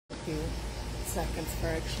few seconds before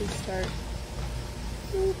I actually start.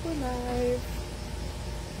 Super live.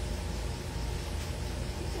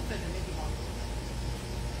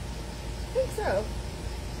 I think so.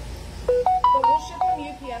 But we'll ship them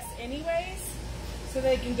UPS anyways, so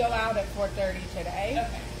they can go out at 4:30 today.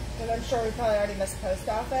 Okay. Because I'm sure we probably already missed post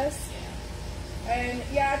office. Yeah. And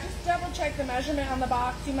yeah, just double check the measurement on the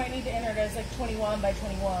box. You might need to enter it as like 21 by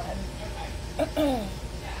 21. Okay.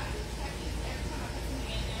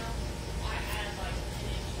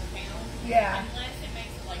 Yeah. Unless it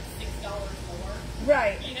makes it like $6 more.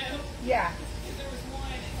 Right. You know? Yeah. Because there was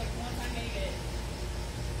one, it's like once I made it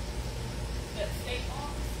the state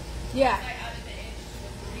box. Yeah. Once I added the inch to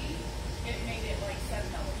 3, it made it like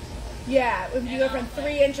 $7 more. Yeah, if you go from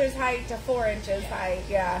 3 inches height to 4 inches height,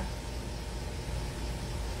 yeah.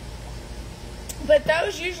 But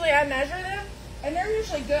those usually I measure them, and they're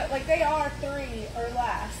usually good. Like they are 3 or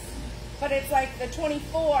less. But it's like the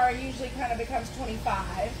 24 usually kind of becomes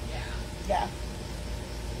 25. Yeah. Yeah.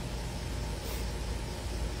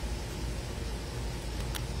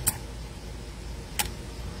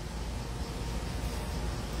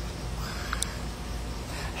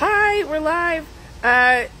 Hi, we're live.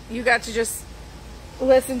 You got to just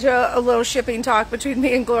listen to a little shipping talk between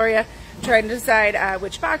me and Gloria, trying to decide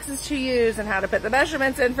which boxes to use and how to put the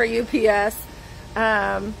measurements in for UPS.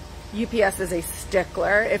 UPS is a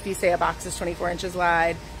stickler. If you say a box is 24 inches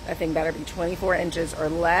wide, that thing better be 24 inches or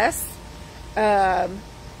less.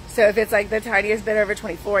 So if it's like the tiniest bit over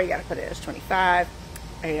 24, you got to put it as 25.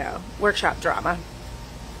 You know, workshop drama.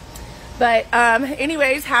 But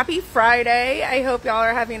anyways, happy Friday. I hope y'all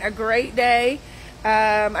are having a great day.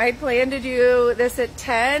 I plan to do this at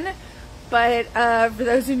 10, but for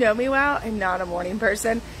those who know me well, I'm not a morning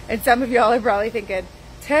person. And some of y'all are probably thinking,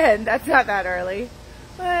 10, that's not that early.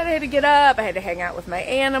 But I had to get up, I had to hang out with my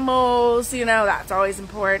animals, you know, that's always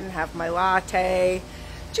important, have my latte,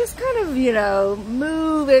 just kind of, you know,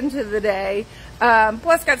 move into the day.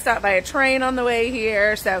 Plus got stopped by a train on the way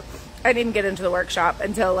here, so I didn't get into the workshop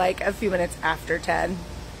until like a few minutes after 10.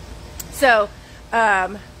 So,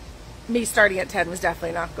 me starting at 10 was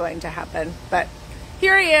definitely not going to happen, but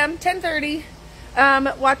here I am, 10:30.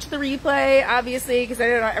 Watch the replay, obviously, because I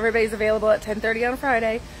don't know everybody's available at 10:30 on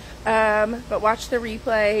Friday. But watch the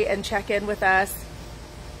replay and check in with us.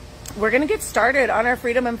 We're going to get started on our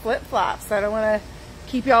Freedom and flip-flops. I don't want to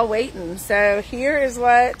keep y'all waiting. So here is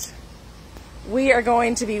what we are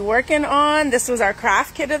going to be working on. This was our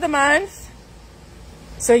craft kit of the month.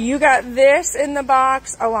 So you got this in the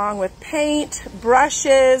box along with paint,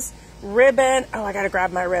 brushes, ribbon. Oh, I got to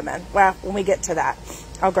grab my ribbon. Well, when we get to that,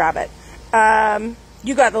 I'll grab it.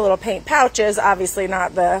 You got the little paint pouches, obviously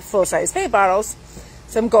not the full-size paint bottles.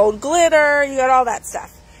 Some gold glitter, you got all that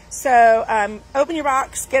stuff. So open your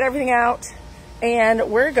box, get everything out,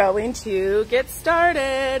 and we're going to get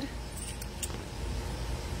started.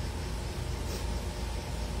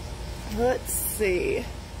 Let's see. I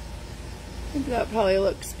think that probably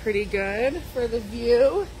looks pretty good for the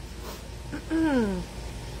view.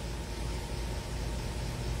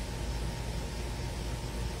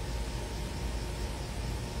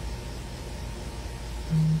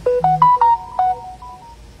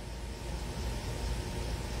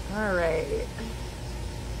 All right.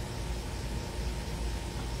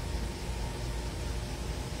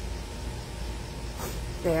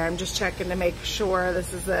 There, I'm just checking to make sure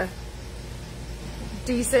this is a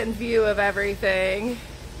decent view of everything.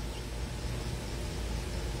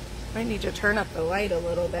 Might need to turn up the light a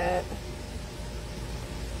little bit.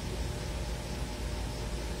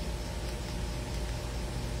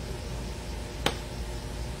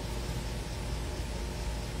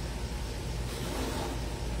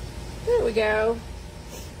 There we go.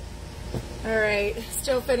 All right,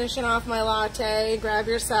 still finishing off my latte. Grab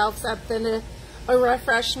yourself something, a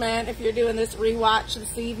refreshment. If you're doing this rewatch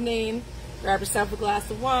this evening, grab yourself a glass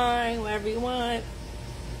of wine, whatever you want.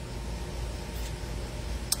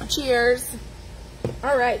 Cheers.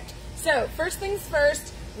 All right, so first things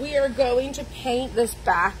first, we are going to paint this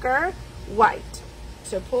backer white.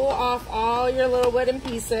 So pull off all your little wooden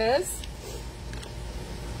pieces.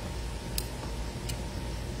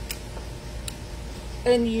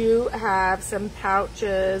 And you have some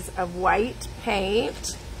pouches of white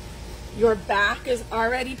paint. Your back is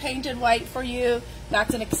already painted white for you.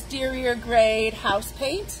 That's an exterior grade house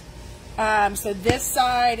paint. So this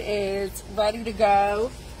side is ready to go.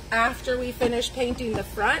 After we finish painting the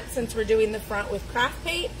front, since we're doing the front with craft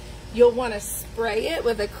paint, you'll want to spray it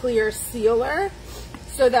with a clear sealer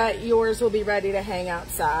so that yours will be ready to hang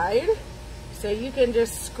outside. So you can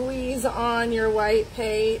just squeeze on your white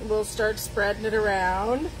paint. We'll start spreading it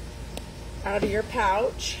around out of your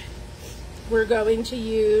pouch. we're going to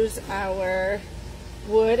use our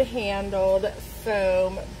wood-handled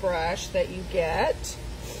foam brush that you get.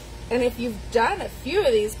 And if you've done a few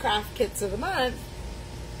of these craft kits of the month,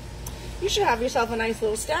 you should have yourself a nice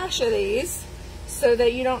little stash of these so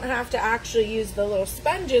that you don't have to actually use the little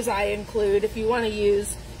sponges I include if you want to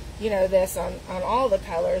use, you know, this on all the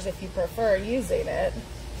colors if you prefer using it.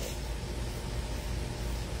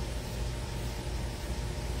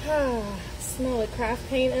 Smell like craft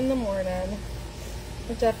paint in the morning.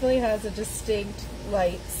 It definitely has a distinct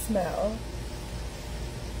light smell.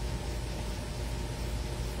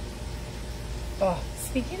 Oh,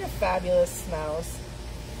 speaking of fabulous smells,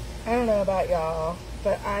 I don't know about y'all,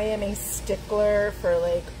 but I am a stickler for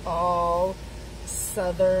like all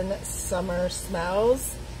southern summer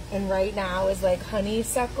smells. And right now is like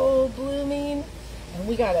honeysuckle blooming. And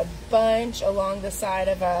we got a bunch along the side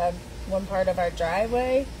of one part of our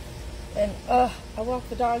driveway. And I walk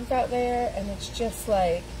the dogs out there and it's just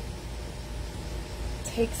like,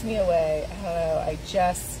 takes me away. I don't know, I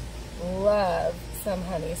just love some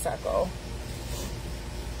honeysuckle.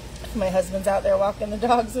 If my husband's out there walking the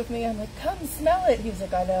dogs with me, I'm like, come smell it. He's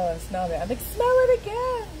like, I know, I've smelled it. I'm like, smell it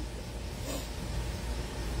again.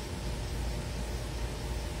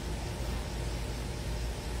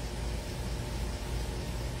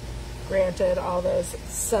 Granted, all those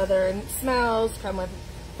southern smells come with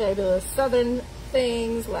fabulous southern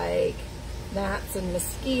things like gnats and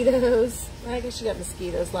mosquitoes. I guess you got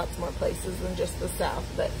mosquitoes lots more places than just the south,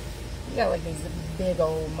 but you got like these big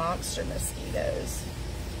old monster mosquitoes,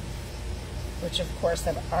 which of course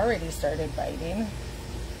have already started biting.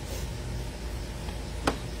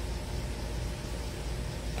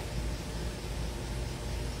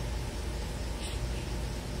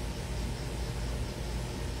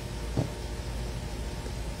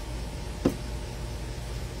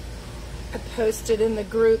 I posted in the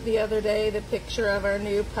group the other day the picture of our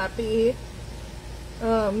new puppy.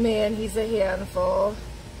 Oh man, he's a handful.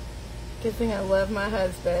 Good thing I love my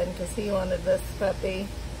husband because he wanted this puppy.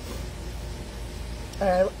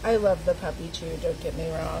 I love the puppy too, don't get me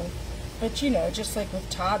wrong. But you know, just like with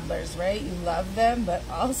toddlers, right? You love them, but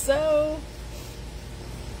also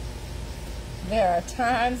there are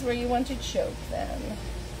times where you want to choke them.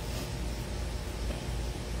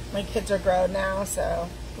 My kids are grown now, so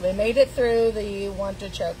they made it through the want to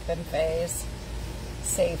choke them phase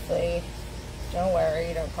safely. Don't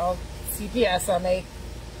worry, don't call CPS on me.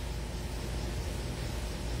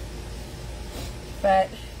 But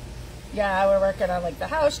yeah, we're working on like the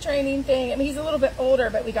house training thing. I mean, he's a little bit older,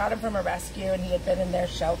 but we got him from a rescue and he had been in their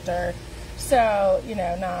shelter. So, you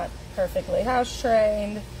know, not perfectly house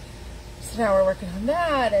trained. So now we're working on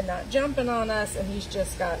that and not jumping on us. And he's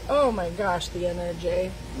just got, oh my gosh, the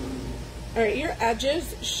energy. All right, your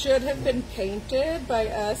edges should have been painted by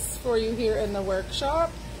us for you here in the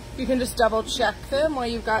workshop. You can just double check them while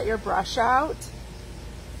you've got your brush out.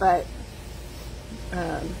 But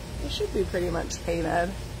they should be pretty much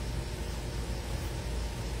painted.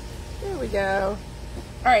 There we go.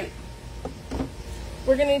 All right,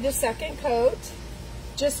 we're gonna need a second coat.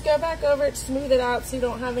 Just go back over it, smooth it out so you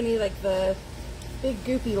don't have any like the big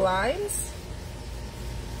goopy lines.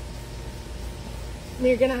 I mean,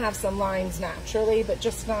 you're gonna have some lines naturally, but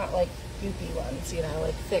just not like goopy ones, you know,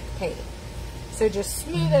 like thick paint. So just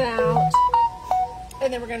smooth it out,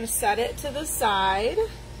 and then we're gonna set it to the side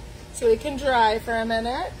so it can dry for a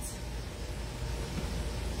minute.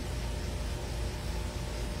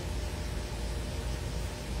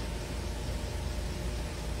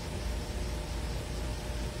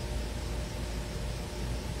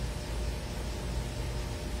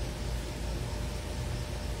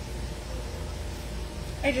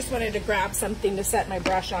 I just wanted to grab something to set my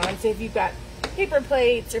brush on. So if you've got paper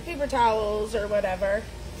plates or paper towels or whatever.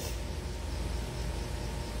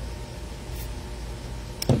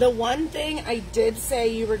 The one thing I did say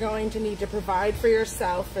you were going to need to provide for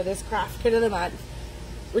yourself for this craft kit of the month,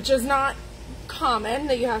 which is not common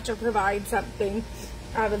that you have to provide something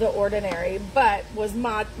out of the ordinary, but was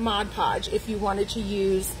Mod Podge if you wanted to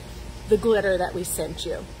use the glitter that we sent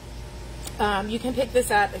you. You can pick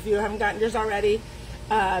this up if you haven't gotten yours already.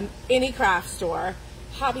 Any craft store,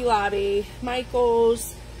 Hobby Lobby,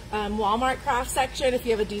 Michael's, Walmart craft section. If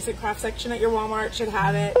you have a decent craft section at your Walmart, should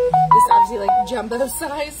have it. This is obviously like jumbo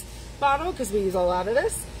size bottle because we use a lot of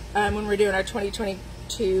this when we're doing our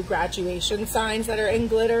 2022 graduation signs that are in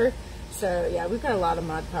glitter. So yeah, we've got a lot of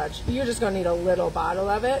Mod Podge. You're just gonna need a little bottle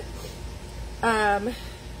of it. Or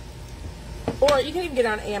you can even get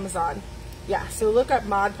it on Amazon. Yeah, so look up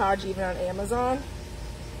Mod Podge even on Amazon.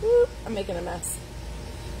 Whoop, I'm making a mess.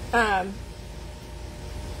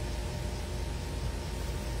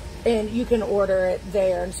 And you can order it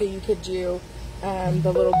there, and so you could do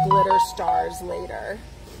the little glitter stars later.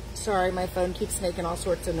 Sorry, my phone keeps making all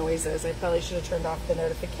sorts of noises. I probably should have turned off the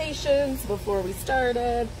notifications before we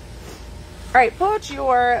started. All right, pull out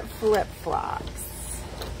your flip-flops.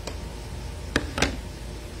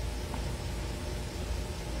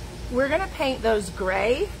 We're gonna paint those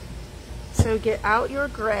gray. So get out your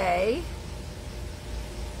gray.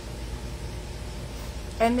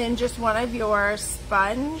 And then just one of your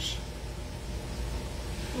sponge,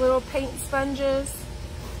 little paint sponges.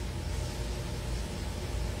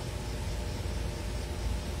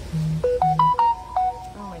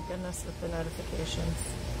 Oh my goodness, with the notifications.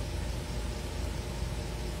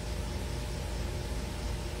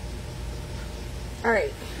 All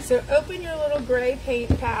right, so open your little gray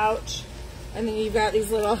paint pouch, and then you've got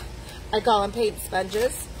these little, I call them paint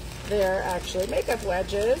sponges. They're actually makeup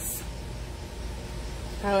wedges.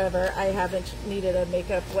 However, I haven't needed a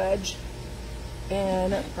makeup wedge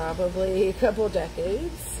in probably a couple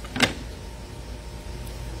decades.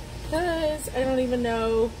 Because I don't even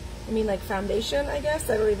know, I mean, like foundation, I guess.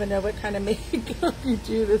 I don't even know what kind of makeup you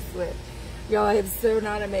do this with. Y'all, I am so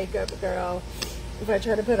not a makeup girl. If I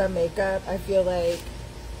try to put on makeup, I feel like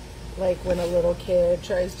when a little kid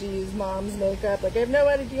tries to use mom's makeup, like I have no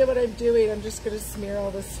idea what I'm doing. I'm just going to smear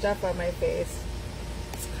all this stuff on my face.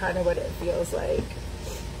 It's kind of what it feels like.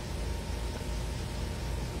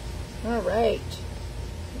 All right,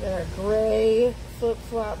 got our gray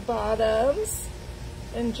flip-flop bottoms,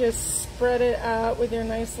 and just spread it out with your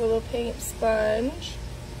nice little paint sponge.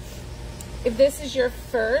 If this is your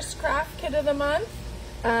first craft kit of the month,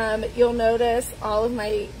 you'll notice all of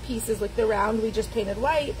my pieces, like the round we just painted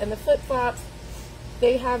white and the flip-flops,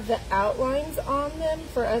 they have the outlines on them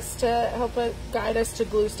for us to help guide us to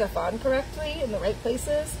glue stuff on correctly in the right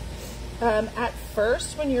places. At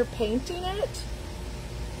first, when you're painting it,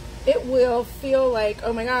 it will feel like,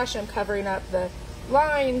 oh my gosh, I'm covering up the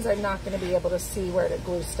lines. I'm not going to be able to see where to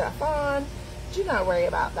glue stuff on. Do not worry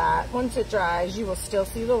about that. Once it dries, you will still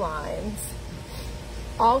see the lines.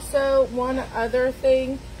 Also, one other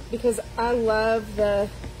thing, because I love the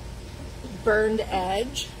burned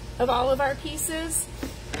edge of all of our pieces.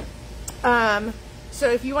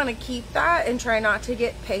 So if you want to keep that and try not to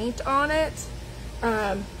get paint on it,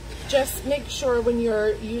 just make sure when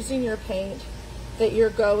you're using your paint that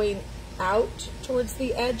you're going out towards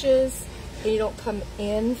the edges and you don't come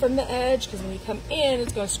in from the edge, because when you come in,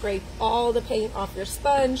 it's going to scrape all the paint off your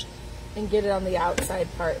sponge and get it on the outside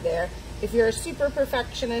part there. If you're a super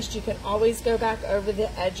perfectionist, you can always go back over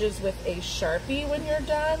the edges with a Sharpie when you're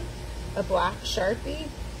done, a black Sharpie.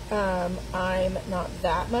 I'm not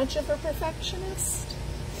that much of a perfectionist,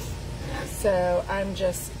 so I'm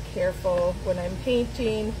just careful when I'm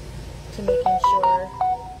painting to making sure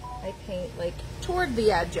I paint like toward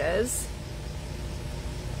the edges.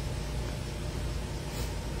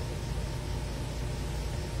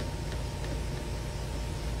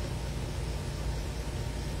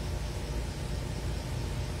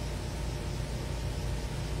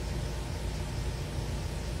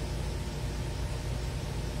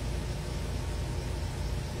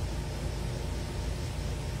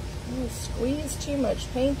 Squeeze too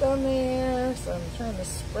much paint on there, so I'm trying to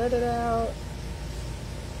spread it out.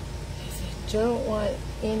 I don't want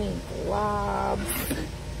any globs.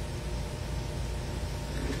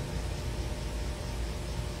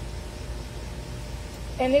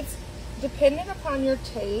 And it's dependent upon your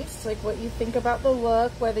taste, like what you think about the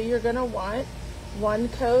look, whether you're going to want one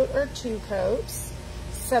coat or two coats.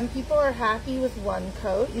 Some people are happy with one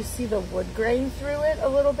coat. You see the wood grain through it a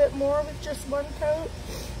little bit more with just one coat.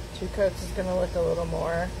 Two coats is going to look a little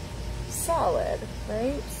more solid,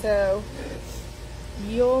 right? So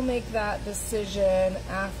you'll make that decision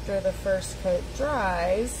after the first coat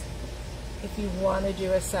dries if you want to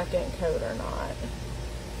do a second coat or not.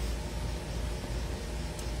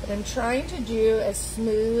 But I'm trying to do as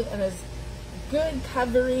smooth and as good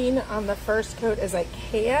covering on the first coat as I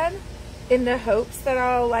can, in the hopes that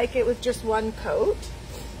I'll like it with just one coat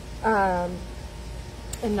and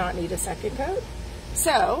not need a second coat.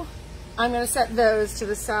 So I'm going to set those to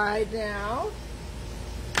the side now.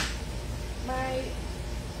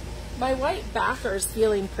 My white backer is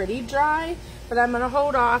feeling pretty dry, but I'm going to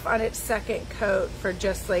hold off on its second coat for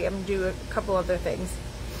just like, I'm going to do a couple other things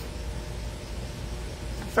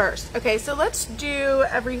first. Okay, so let's do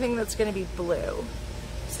everything that's going to be blue.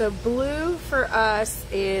 So blue for us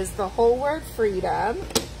is the whole word freedom.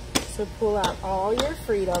 So pull out all your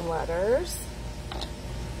freedom letters.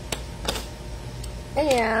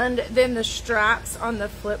 And then the straps on the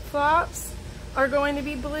flip-flops are going to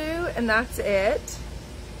be blue, and that's it.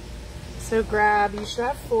 So grab, you should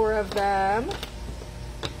have 4 of them.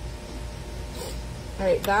 All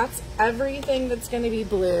right, that's everything that's going to be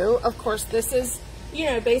blue. Of course, this is, you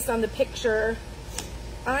know, based on the picture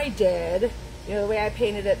I did, you know, the way I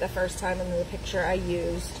painted it the first time and the picture I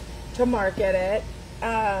used to market it.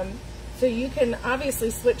 So you can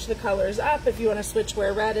obviously switch the colors up if you want to switch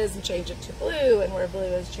where red is and change it to blue, and where blue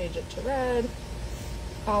is change it to red.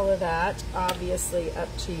 All of that, obviously,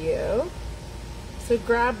 up to you. So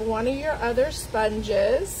grab one of your other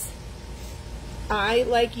sponges. I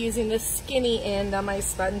like using the skinny end on my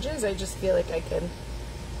sponges. I just feel like I can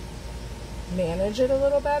manage it a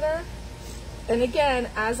little better. And again,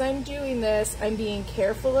 as I'm doing this, I'm being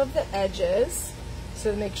careful of the edges.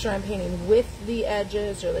 So to make sure I'm painting with the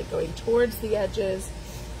edges, or like going towards the edges,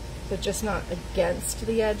 but just not against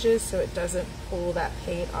the edges, so it doesn't pull that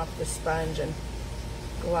paint off the sponge and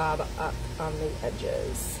glob up on the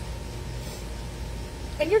edges.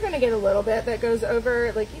 And you're going to get a little bit that goes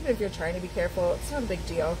over, like even if you're trying to be careful, it's not a big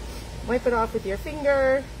deal. Wipe it off with your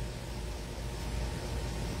finger.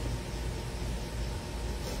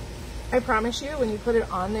 I promise you, when you put it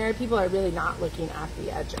on there, people are really not looking at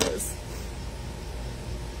the edges.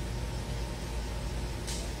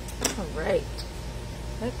 All right,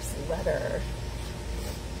 next letter.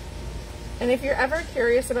 And if you're ever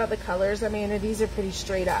curious about the colors, I mean, these are pretty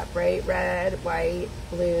straight up, right? Red, white,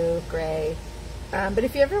 blue, gray. But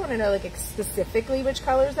if you ever want to know like specifically which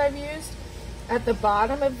colors I've used, at the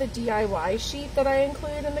bottom of the DIY sheet that I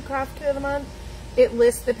include in the craft kit of the month, it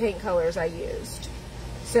lists the paint colors I used.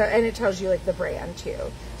 So, and it tells you like the brand too.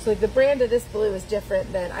 So like the brand of this blue is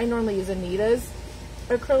different than, I normally use Anita's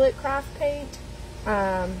acrylic craft paint.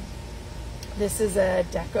 This is a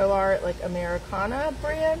Deco like Americana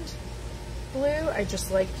brand blue. I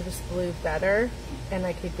just liked this blue better, and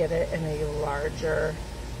I could get it in a larger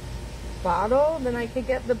bottle than I could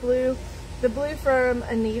get the blue. The blue from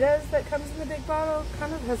Anita's that comes in the big bottle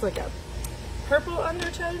kind of has like a purple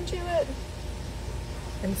undertone to it.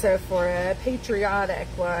 And so for a patriotic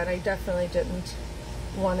one, I definitely didn't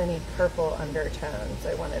want any purple undertones.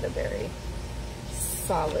 I wanted a very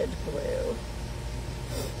solid blue.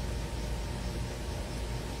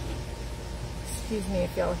 Excuse me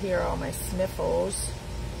if y'all hear all my sniffles.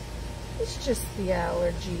 It's just the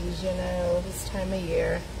allergies, you know, this time of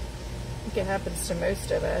year. I think it happens to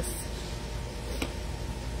most of us.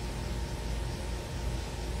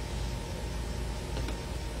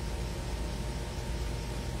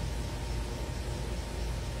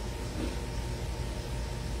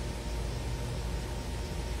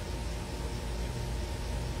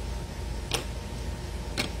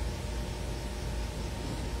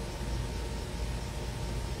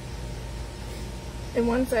 And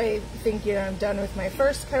once I think, you know, I'm done with my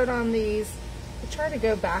first coat on these, I try to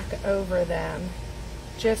go back over them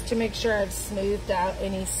just to make sure I've smoothed out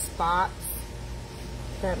any spots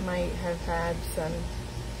that might have had some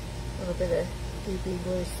little bit of goopy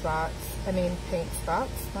blue spots. I mean paint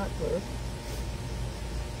spots, not glue.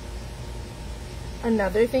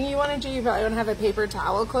 Another thing you want to do, you probably want to have a paper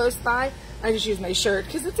towel close by. I just use my shirt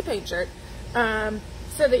because it's a paint shirt, so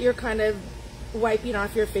that you're kind of wiping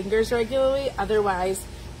off your fingers regularly. Otherwise,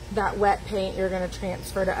 that wet paint you're going to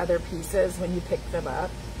transfer to other pieces when you pick them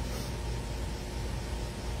up.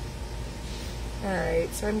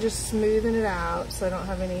 Alright, so I'm just smoothing it out so I don't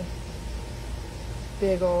have any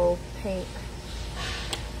big old paint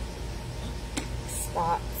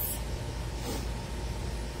spots.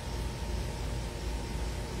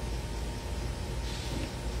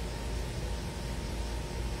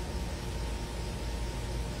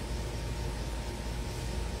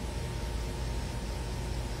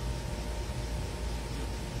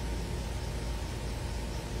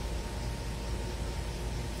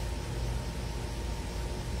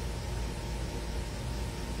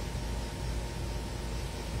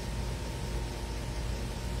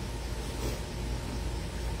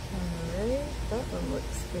 That one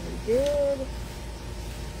looks pretty good.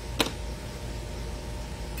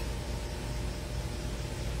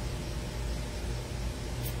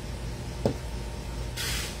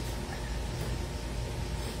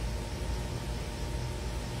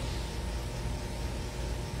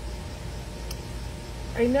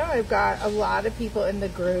 I know I've got a lot of people in the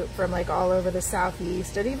group from like all over the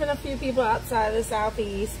Southeast, and even a few people outside of the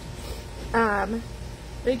Southeast.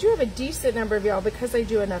 But I do have a decent number of y'all because I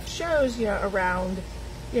do enough shows, you know, around,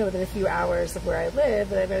 you know, within a few hours of where I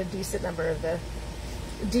live. But I've got a decent number of the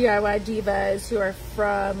DIY divas who are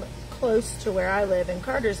from close to where I live in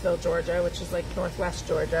Cartersville, Georgia, which is like northwest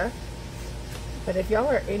Georgia. But if y'all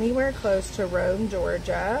are anywhere close to Rome,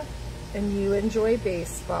 Georgia, and you enjoy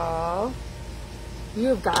baseball, You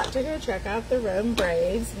have got to go check out the Rome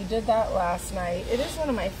Braves. We did that last night. It is one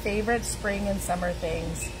of my favorite spring and summer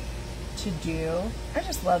things to do. I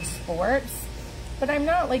just love sports, but I'm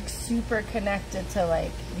not like super connected to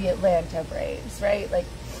like the Atlanta Braves, right? Like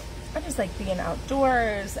I just like being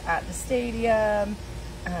outdoors at the stadium.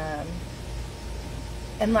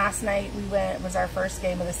 And last night we went, it was our first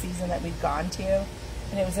game of the season that we've gone to,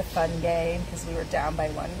 and it was a fun game because we were down by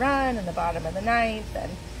 1 run in the bottom of the ninth,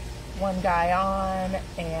 and one guy on,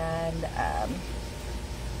 and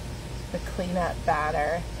the cleanup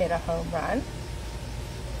batter hit a home run.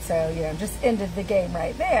 So, you know, just ended the game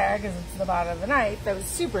right there because it's the bottom of the ninth. That was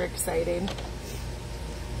super exciting.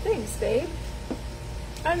 Thanks, babe.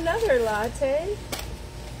 Another latte.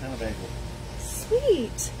 And a bagel.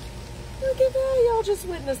 Sweet. Look at that. Y'all just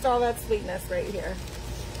witnessed all that sweetness right here.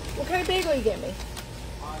 What kind of bagel you get me?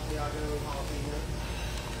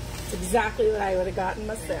 It's exactly what I would have gotten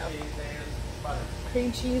myself.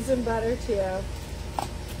 Cream cheese and butter too.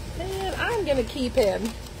 And I'm gonna keep him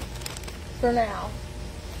for now.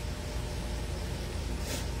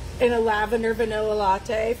 And a lavender vanilla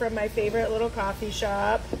latte from my favorite little coffee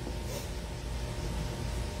shop.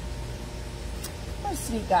 What a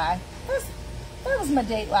sweet guy. That was my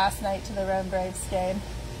date last night to the Rome Braves game.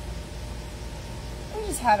 We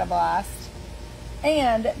just had a blast.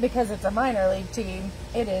 And because it's a minor league team,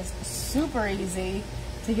 it is super easy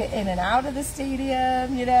to get in and out of the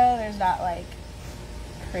stadium. You know, there's not like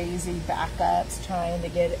crazy backups trying to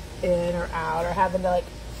get in or out, or having to like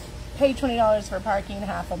pay $20 for parking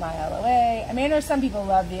half a mile away. I mean, I know some people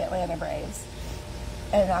love the Atlanta Braves,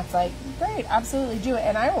 and that's like, great, absolutely do it.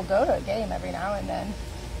 And I will go to a game every now and then,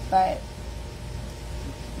 but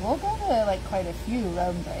we'll go to like quite a few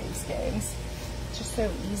Rome Braves games. It's just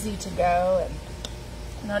so easy to go and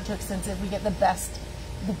not too expensive. We get the best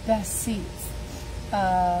seats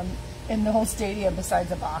in the whole stadium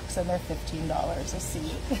besides a box, and they're $15 a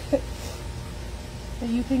seat. But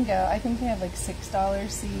you can go, I think they have like $6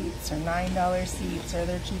 seats or $9 seats, or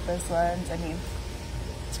their cheapest ones. I mean,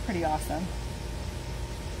 it's pretty awesome.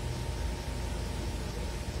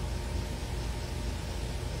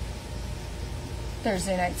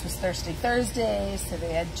 Thursday nights was Thirsty Thursdays, so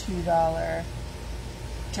they had $2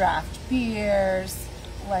 draft beers.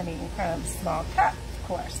 Well, I mean, kind of small cup, of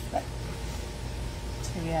course, but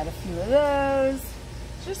so we had a few of those.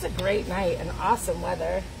 Just a great night and awesome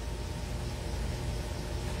weather.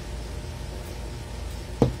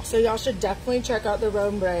 So y'all should definitely check out the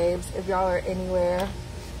Rome Braves if y'all are anywhere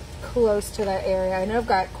close to that area. I know I've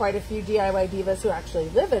got quite a few DIY divas who actually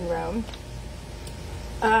live in Rome.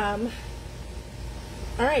 All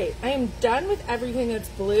right, I am done with everything that's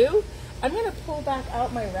blue. I'm gonna pull back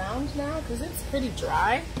out my round now because it's pretty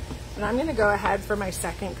dry. And I'm gonna go ahead for my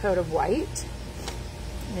second coat of white.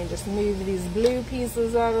 Let me just move these blue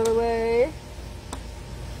pieces out of the way.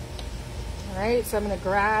 All right, so I'm gonna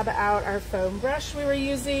grab out our foam brush we were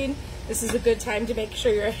using. This is a good time to make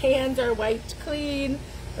sure your hands are wiped clean,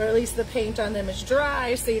 or at least the paint on them is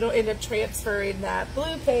dry, so you don't end up transferring that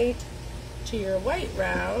blue paint to your white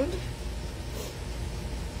round.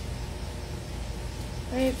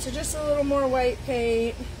 All right, so just a little more white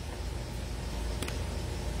paint.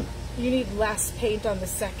 You need less paint on the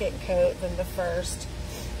second coat than the first.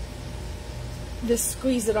 This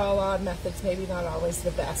squeeze it all on method's maybe not always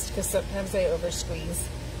the best, because sometimes I over squeeze.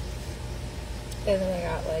 And then I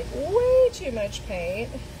got like way too much paint.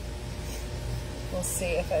 We'll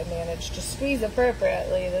see if I manage to squeeze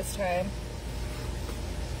appropriately this time.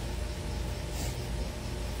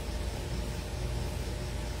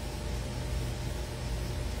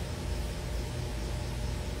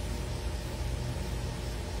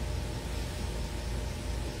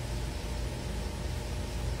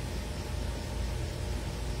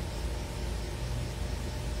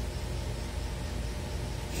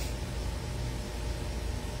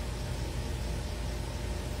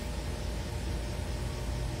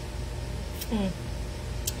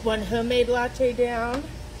 One homemade latte down,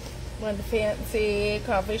 one fancy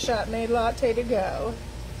coffee shop made latte to go.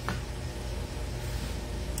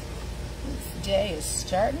 This day is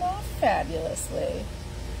starting off fabulously.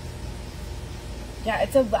 Yeah,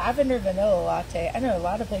 it's a lavender vanilla latte. I know a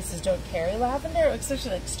lot of places don't carry lavender,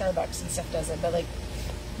 especially like Starbucks and stuff doesn't, but like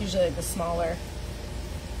usually the smaller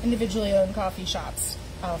individually owned coffee shops,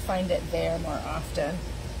 I'll find it there more often.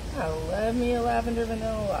 I love me a lavender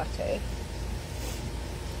vanilla latte.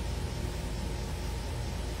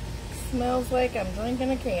 Smells like I'm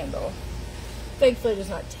drinking a candle. Thankfully it does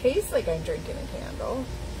not taste like I'm drinking a candle.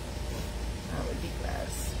 That would be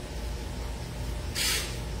gross.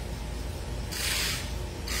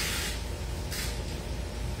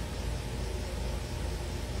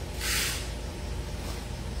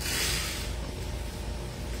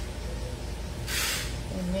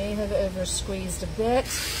 may have over squeezed a bit.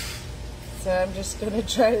 So I'm just going to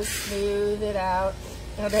try to smooth it out.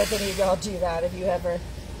 I don't know if any of y'all do that, if you ever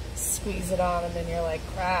squeeze it on and then you're like,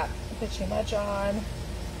 crap, I put too much on.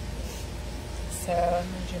 So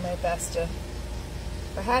I'm going to do my best to,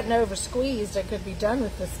 if I hadn't over squeezed, I could be done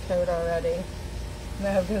with this coat already.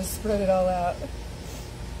 Now I'm going to spread it all out.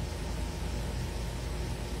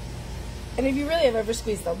 And if you really have over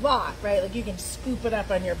squeezed a lot, right, like you can scoop it up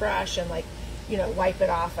on your brush and like, you know, wipe it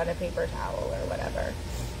off on a paper towel or whatever.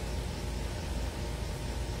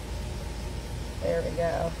 There we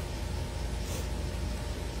go.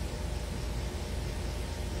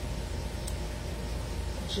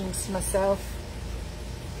 Jinx myself.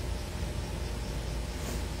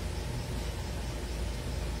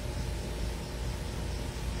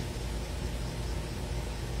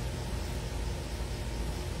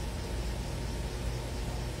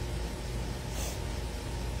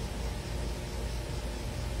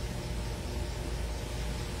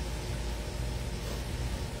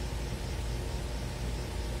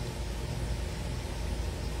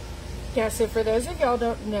 Yeah, so for those of y'all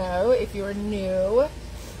don't know, if you're new,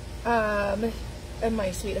 and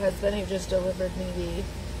my sweet husband who just delivered me the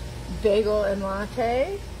bagel and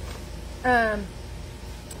latte, the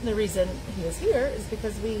reason he is here is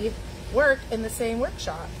because we work in the same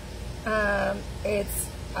workshop. It's,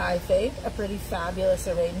 I think, a pretty fabulous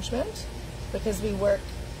arrangement because we work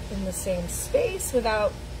in the same space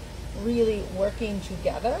without really working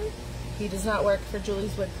together. He does not work for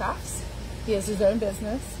Julie's Woodcrafts. He has his own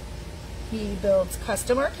business. He builds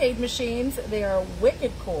custom arcade machines. They are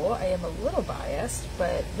wicked cool. I am a little biased,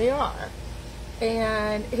 but they are.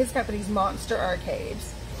 And his company's Monster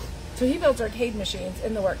Arcades. So he builds arcade machines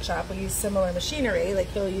in the workshop. We use similar machinery. Like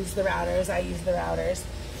he'll use the routers, I use the routers.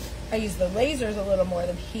 I use the lasers a little more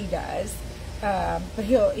than he does. But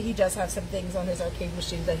he does have some things on his arcade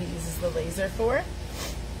machine that he uses the laser for.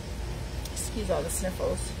 Excuse all the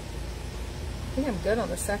sniffles. I think I'm good on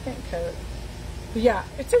the second coat. But yeah,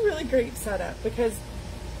 it's a really great setup because,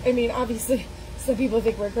 I mean, obviously some people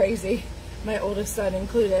think we're crazy, my oldest son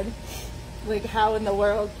included. Like, how in the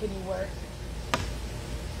world can you work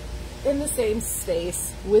in the same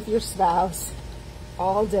space with your spouse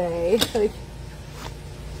all day? Like,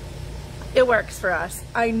 it works for us.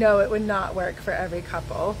 I know it would not work for every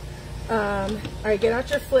couple. All right, get out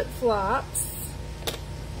your flip-flops.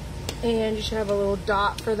 And you should have a little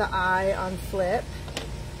dot for the eye on flip.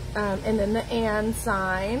 And then the and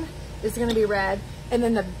sign is going to be red. And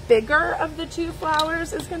then the bigger of the two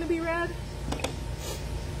flowers is going to be red.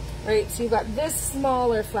 Right, so you've got this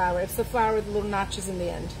smaller flower. It's the flower with the little notches in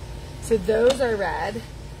the end. So those are red.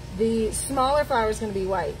 The smaller flower is going to be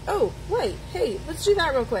white. Oh, wait, hey, let's do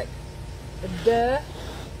that real quick. Duh.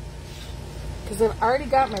 Because I've already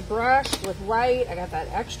got my brush with white. I got that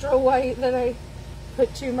extra white that I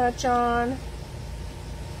put too much on.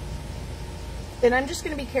 And I'm just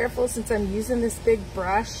going to be careful since I'm using this big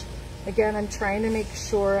brush. Again, I'm trying to make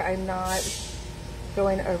sure I'm not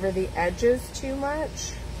going over the edges too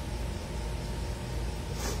much.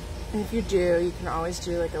 And if you do, you can always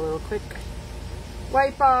do like a little quick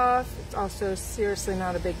wipe off. It's also seriously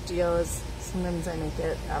not a big deal as sometimes I make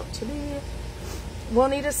it out to be. We'll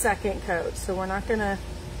need a second coat, so we're not going to,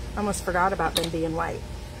 almost forgot about them being white.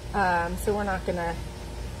 So we're not going to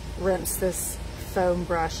rinse this foam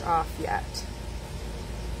brush off yet.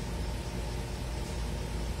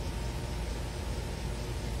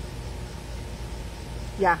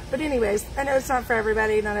 Yeah, but anyways, I know it's not for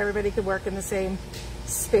everybody. Not everybody could work in the same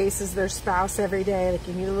space as their spouse every day. Like,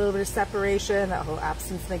 you need a little bit of separation. That whole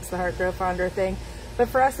absence makes the heart grow fonder thing. But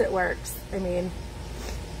for us, it works. I mean,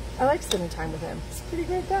 I like spending time with him. He's a pretty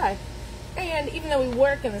great guy. And even though we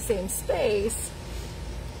work in the same space,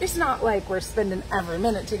 it's not like we're spending every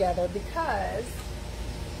minute together because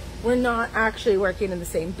we're not actually working in the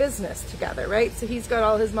same business together, right? So he's got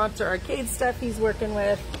all his Monster Arcade stuff he's working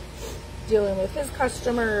with, dealing with his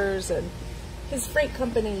customers and his freight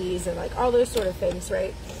companies and like all those sort of things,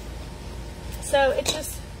 right? So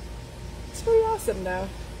it's pretty awesome though.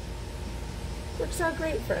 Works out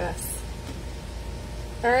great for us.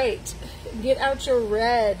 All right, get out your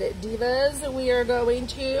red, divas. We are going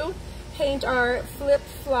to paint our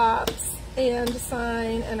flip-flops and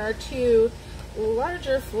sign and our two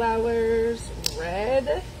larger flowers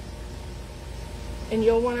red. And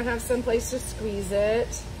you'll want to have some place to squeeze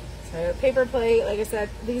it. So paper plate, like I said,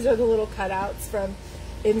 these are the little cutouts from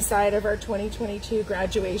inside of our 2022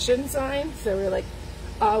 graduation sign. So we're like,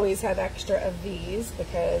 always have extra of these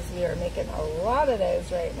because we are making a lot of those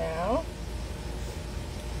right now.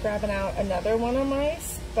 Grabbing out another one of my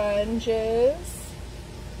sponges.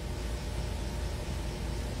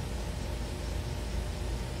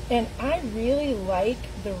 And I really like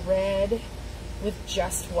the red with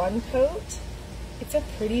just one coat. It's a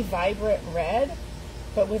pretty vibrant red,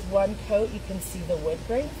 but with one coat you can see the wood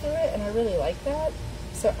grain through it, and I really like that.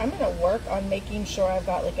 So I'm going to work on making sure I've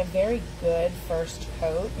got like a very good first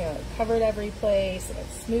coat. You know, it covered every place and it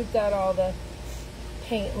smoothed out all the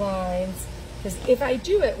paint lines. Because if I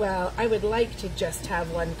do it well, I would like to just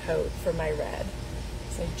have one coat for my red.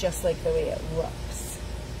 So I just like the way it looks.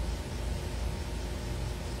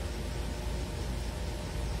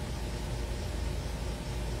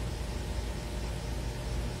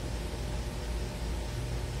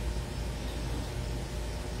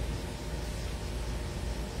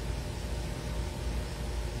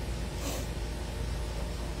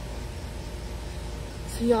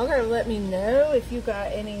 So y'all gotta let me know if you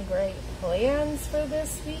got any great plans for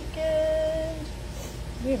this weekend.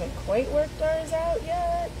 We haven't quite worked ours out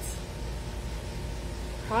yet.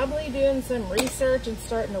 Probably doing some research and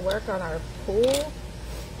starting to work on our pool.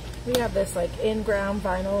 We have this like in-ground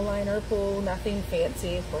vinyl liner pool, nothing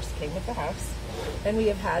fancy, of course it came with the house. And we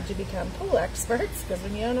have had to become pool experts because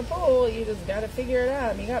when you own a pool, you just gotta figure it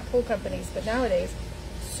out. And you got pool companies, but nowadays,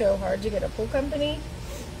 it's so hard to get a pool company.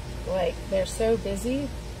 Like, they're so busy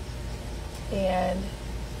and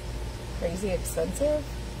crazy expensive.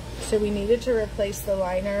 So we needed to replace the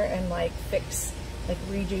liner and like fix, like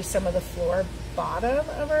redo some of the floor bottom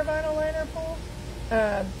of our vinyl liner pool.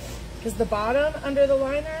 Because the bottom under the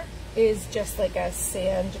liner is just like a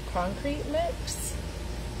sand concrete mix.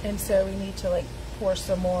 And so we need to like pour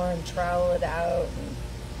some more and trowel it out. And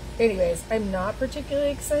anyways, I'm not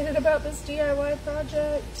particularly excited about this DIY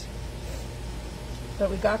project. But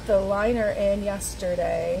we got the liner in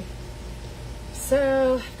yesterday.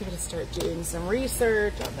 So I'm going to start doing some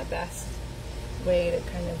research on the best way to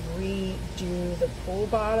kind of redo the pool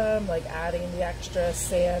bottom, like adding the extra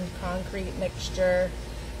sand concrete mixture.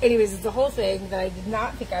 Anyways, it's a whole thing that I did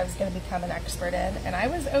not think I was going to become an expert in, and I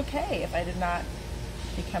was okay if I did not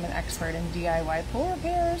become an expert in DIY pool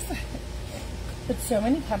repairs. But so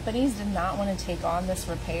many companies did not want to take on this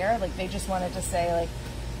repair. Like, they just wanted to say, like,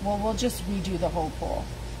 well, we'll just redo the whole pool.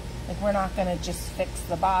 Like, we're not going to just fix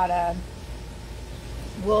the bottom.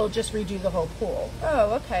 We'll just redo the whole pool.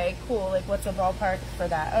 Oh, okay, cool. Like, what's a ballpark for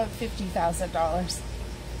that? Oh, $50,000.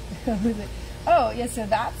 Oh, yeah, so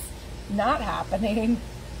that's not happening.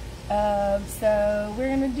 So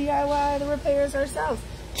we're going to DIY the repairs ourselves.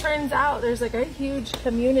 Turns out there's like a huge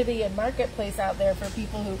community and marketplace out there for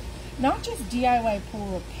people who not just DIY pool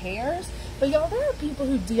repairs, but y'all, there are people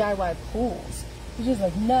who DIY pools, which is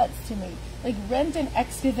like nuts to me. Like, rent an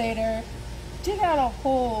excavator, dig out a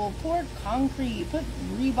hole, pour concrete, put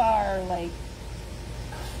rebar, like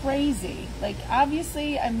crazy. Like,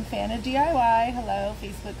 obviously I'm a fan of DIY. Hello,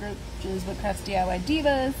 Facebook group, Julie's Woodcraft DIY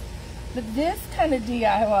Divas. But this kind of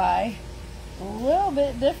DIY, a little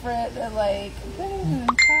bit different than like putting an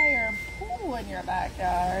entire pool in your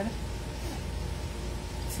backyard.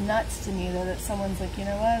 It's nuts to me though that someone's like, you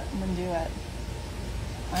know what, I'm gonna do it.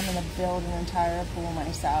 I'm gonna build an entire pool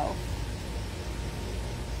myself.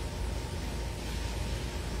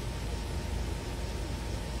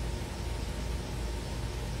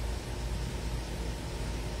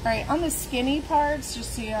 All right, on the skinny parts,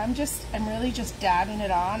 just so you know, I'm really just dabbing it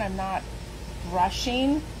on. I'm not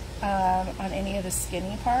brushing on any of the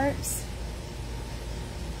skinny parts.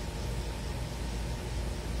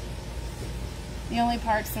 The only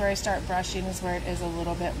parts where I start brushing is where it is a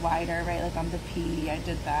little bit wider, right? Like on the P, I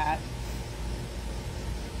did that.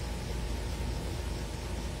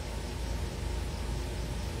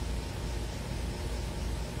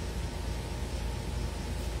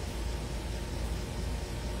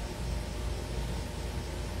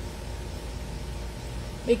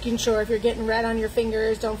 Making sure if you're getting red on your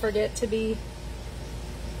fingers, don't forget to be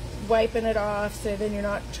wiping it off so then you're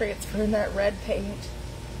not transferring that red paint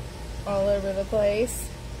all over the place.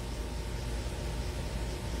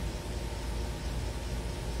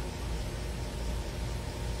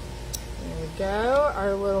 There we go,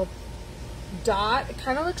 our little dot. It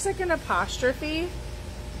kind of looks like an apostrophe,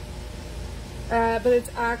 but it's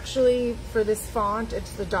actually, for this font,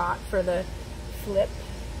 it's the dot for the flip.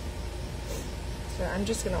 So I'm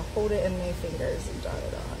just going to hold it in my fingers and dot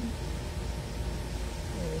it on.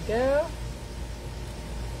 There we go.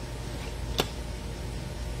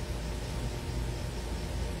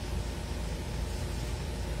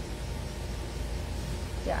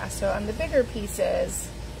 Yeah, so on the bigger pieces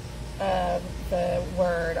of the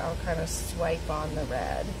word, I'll kind of swipe on the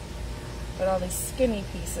red. But all these skinny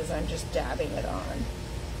pieces, I'm just dabbing it on.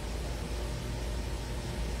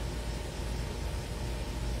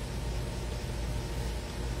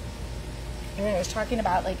 I was talking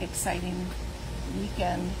about like exciting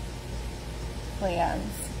weekend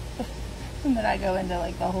plans. And then I go into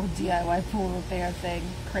like the whole DIY pool repair thing,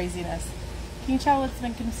 craziness. Can you tell what's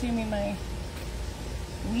been consuming my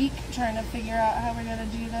week, trying to figure out how we're gonna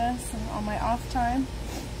do this on my off time?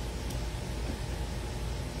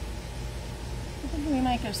 I think we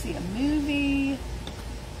might go see a movie.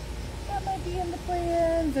 That might be in the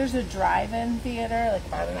plans. There's a drive-in theater like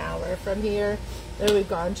about an hour from here that we've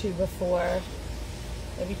gone to before,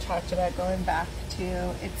 that we talked about going back to.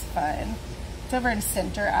 It's fun. It's over in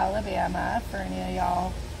Center, Alabama, for any of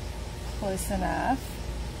y'all close enough.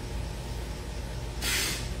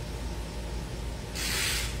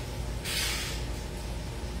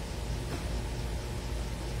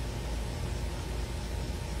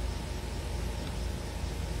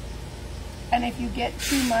 And if you get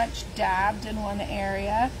too much dabbed in one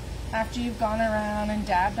area, after you've gone around and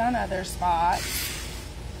dabbed on other spots,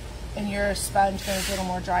 and your sponge is a little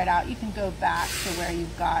more dried out, you can go back to where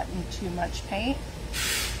you've gotten too much paint,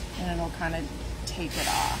 and it'll kind of take it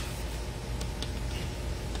off.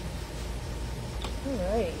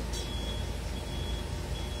 All right.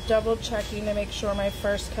 Double checking to make sure my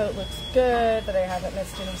first coat looks good, that I haven't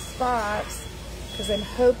missed any spots, because I'm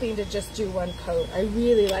hoping to just do one coat. I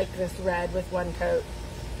really like this red with one coat,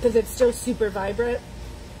 because it's still super vibrant,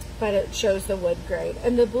 but it shows the wood grain.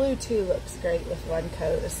 And the blue too looks great with one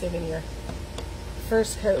coat, assuming your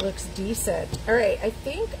first coat looks decent. All right, I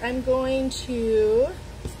think I'm going to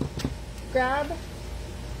grab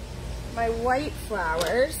my white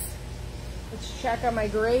flowers. Let's check on my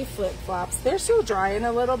gray flip-flops. They're still drying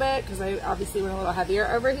a little bit because I obviously went a little heavier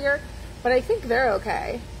over here, but I think they're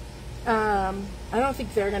okay. I don't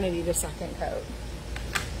think they're gonna need a second coat.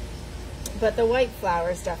 But the white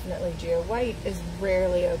flowers definitely do. White is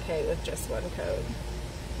rarely okay with just one coat.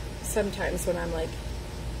 Sometimes when I'm like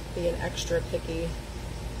being extra picky,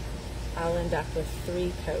 I'll end up with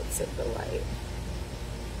 3 coats of the white.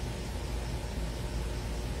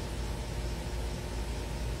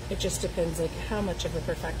 It just depends like how much of a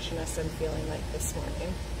perfectionist I'm feeling like this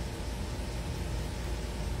morning.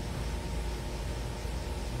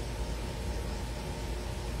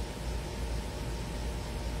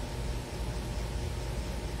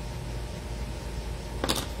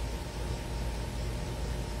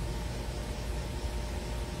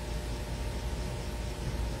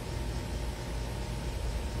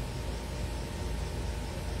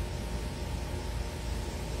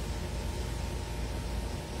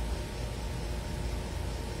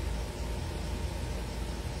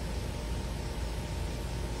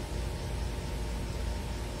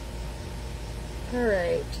 All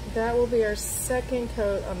right, that will be our second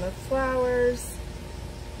coat on the flowers,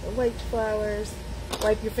 the white flowers.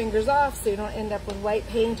 Wipe your fingers off so you don't end up with white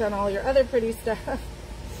paint on all your other pretty stuff. I'm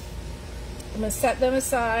gonna set them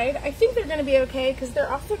aside. I think they're gonna be okay because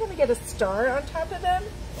they're also gonna get a star on top of them.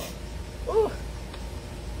 Ooh.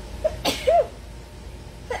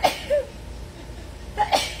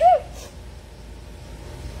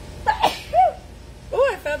 Ooh,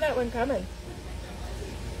 I felt that one coming.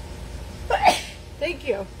 Thank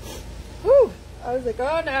you. Whew. I was like,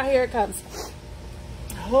 oh, now here it comes.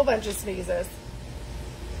 A whole bunch of sneezes.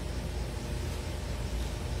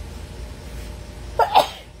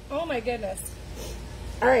 Oh my goodness.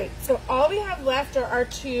 All right, so all we have left are our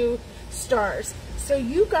 2 stars. So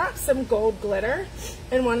you got some gold glitter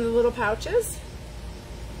in one of the little pouches.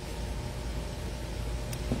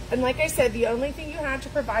 And like I said, the only thing you had to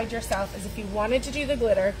provide yourself is if you wanted to do the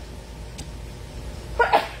glitter,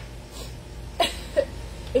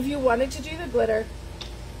 if you wanted to do the glitter,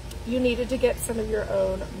 you needed to get some of your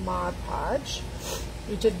own Mod Podge.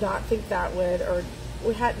 We did not think that would, or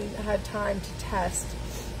we hadn't had time to test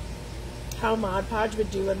how Mod Podge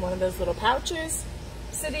would do in one of those little pouches,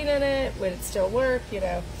 sitting in it, would it still work, you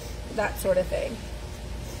know, that sort of thing.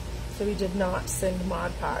 So we did not send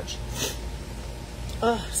Mod Podge.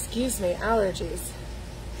 Oh, excuse me, allergies.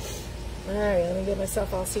 All right, let me get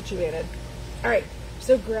myself all situated. All right.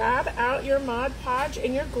 So grab out your Mod Podge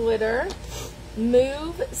and your glitter.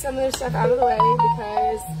 Move some of the stuff out of the way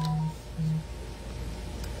because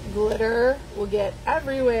glitter will get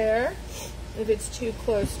everywhere if it's too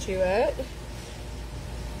close to it.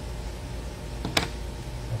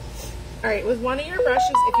 All right, with one of your brushes,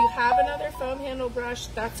 if you have another foam handle brush,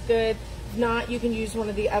 that's good. If not, you can use one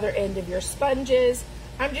of the other end of your sponges.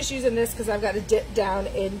 I'm just using this because I've got to dip down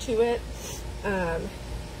into it.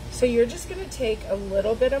 So you're just going to take a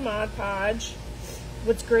little bit of Mod Podge.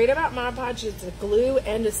 What's great about Mod Podge is it's a glue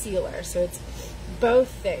and a sealer, so it's both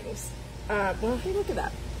things. Well, hey, look at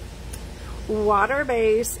that.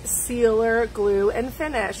 Water-based, sealer, glue, and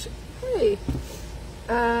finish. Okay.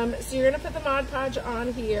 So you're going to put the Mod Podge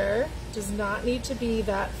on here. Does not need to be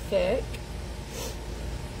that thick.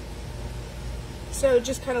 So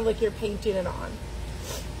just kind of like you're painting it on.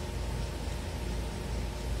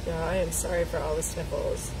 Yeah, I am sorry for all the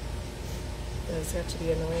sniffles. Those have to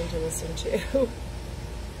be annoying to listen to.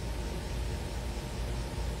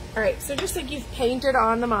 Alright, so just like you've painted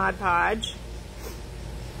on the Mod Podge.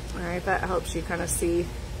 Alright, that helps you kind of see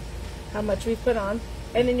how much we've put on.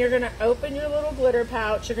 And then you're going to open your little glitter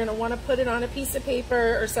pouch. You're going to want to put it on a piece of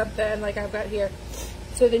paper or something like I've got here.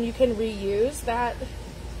 So then you can reuse that.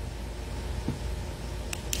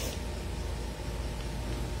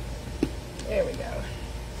 There we go.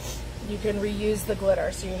 You can reuse the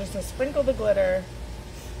glitter. So you're just going to sprinkle the glitter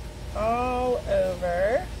all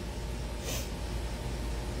over.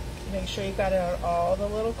 Make sure you've got it on all the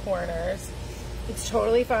little corners. It's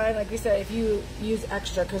totally fine, like we said, if you use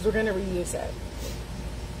extra, because we're going to reuse it.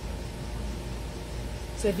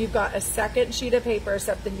 So if you've got a second sheet of paper or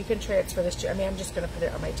something, you can transfer this to, I mean, I'm just going to put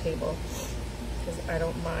it on my table because I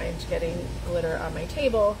don't mind getting glitter on my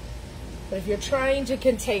table. But if you're trying to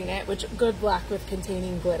contain it, which good luck with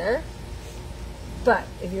containing glitter, but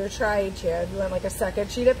if you're trying to, if you want like a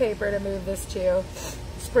second sheet of paper to move this to,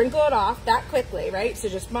 sprinkle it off that quickly, right? So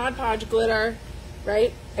just Mod Podge glitter,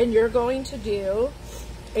 right? And you're going to do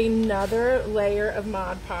another layer of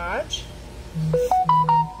Mod Podge.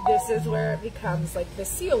 This is where it becomes like the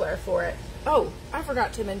sealer for it. Oh, I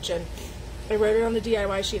forgot to mention, I wrote it on the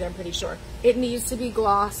DIY sheet, I'm pretty sure. It needs to be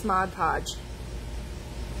gloss Mod Podge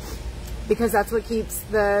because that's what keeps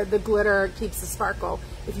the glitter, keeps the sparkle.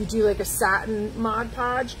 If you do like a satin Mod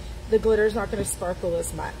Podge, the glitter's not going to sparkle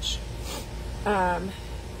as much.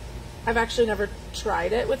 I've actually never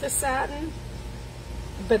tried it with a satin,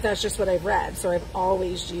 but that's just what I've read. So I've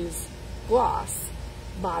always used gloss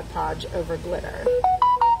Mod Podge over glitter.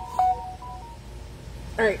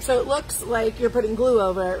 All right, so it looks like you're putting glue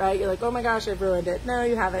over it, right? You're like, oh my gosh, I've ruined it. No,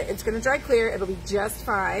 you haven't. It's going to dry clear. It'll be just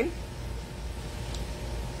fine.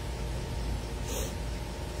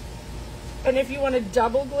 And if you want to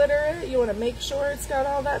double glitter it, you want to make sure it's got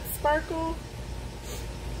all that sparkle.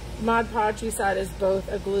 Mod Podge, we said, is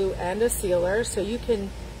both a glue and a sealer, so you can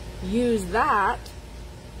use that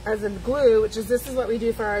as a glue, which is, this is what we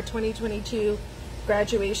do for our 2022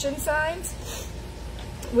 graduation signs.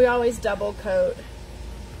 We always double coat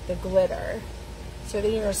the glitter. So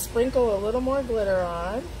then you're going to sprinkle a little more glitter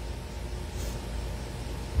on.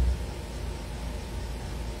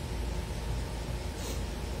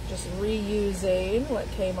 Just reusing what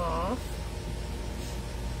came off.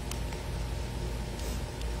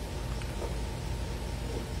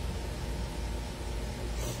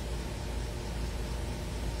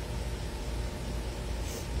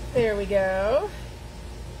 There we go.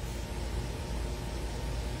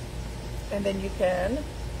 And then you can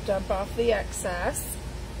dump off the excess.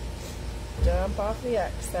 Dump off the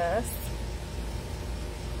excess.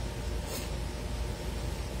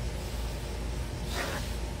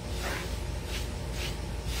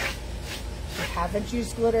 If you haven't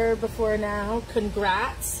used glitter before now,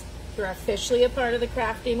 congrats. You're officially a part of the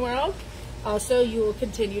crafting world. Also, you will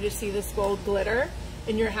continue to see this gold glitter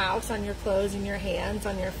in your house, on your clothes, in your hands,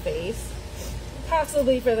 on your face,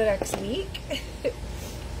 possibly for the next week.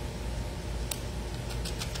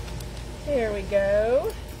 There we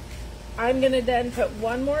go. I'm going to then put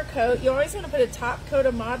one more coat. You always want to put a top coat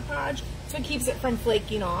of Mod Podge so it keeps it from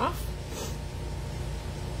flaking off.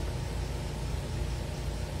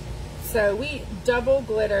 So we double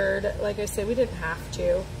glittered. Like I said, we didn't have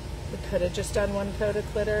to. We could have just done one coat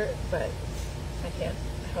of glitter, but I can't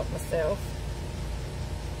help myself.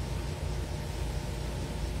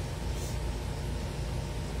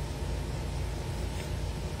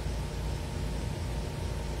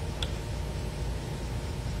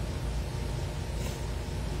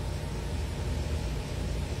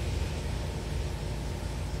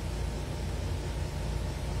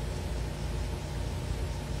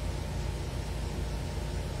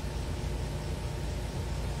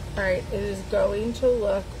 Alright, it is going to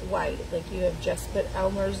look white, like you have just put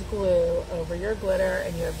Elmer's glue over your glitter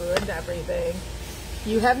and you have ruined everything.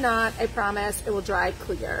 You have not, I promise, it will dry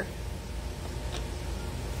clear.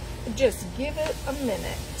 Just give it a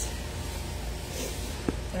minute.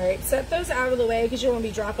 Alright, set those out of the way because you won't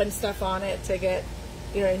be dropping stuff on it to get,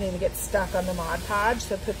 you know, anything to get stuck on the Mod Podge,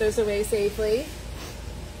 so put those away safely.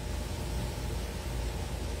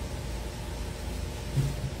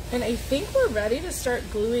 And I think we're ready to start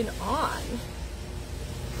gluing on.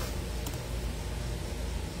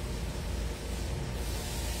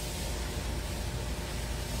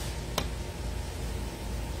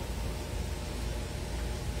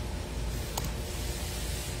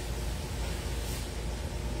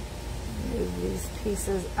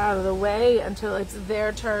 pieces out of the way until it's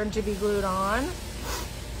their turn to be glued on.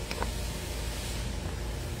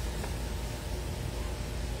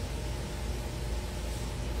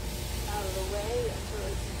 Out of the way until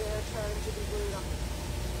it's their turn to be glued on.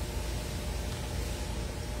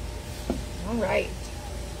 All right,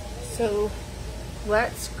 so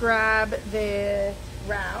let's grab the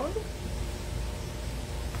round.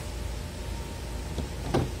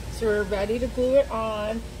 So we're ready to glue it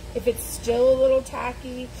on. If it's still a little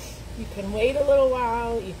tacky, you can wait a little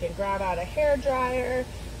while. You can grab out a hair dryer.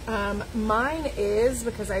 Mine is,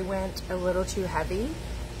 because I went a little too heavy.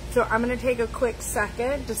 So I'm gonna take a quick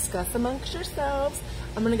second, discuss amongst yourselves.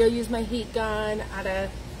 I'm gonna go use my heat gun at a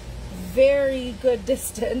very good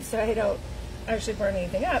distance so I don't actually burn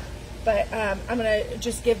anything up. But I'm gonna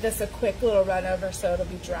just give this a quick little run over so it'll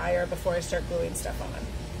be drier before I start gluing stuff on.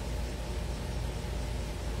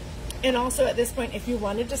 And also at this point, if you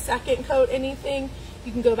wanted to second coat anything,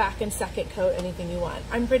 you can go back and second coat anything you want.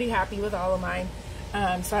 I'm pretty happy with all of mine,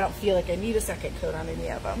 so I don't feel like I need a second coat on any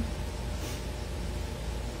of them.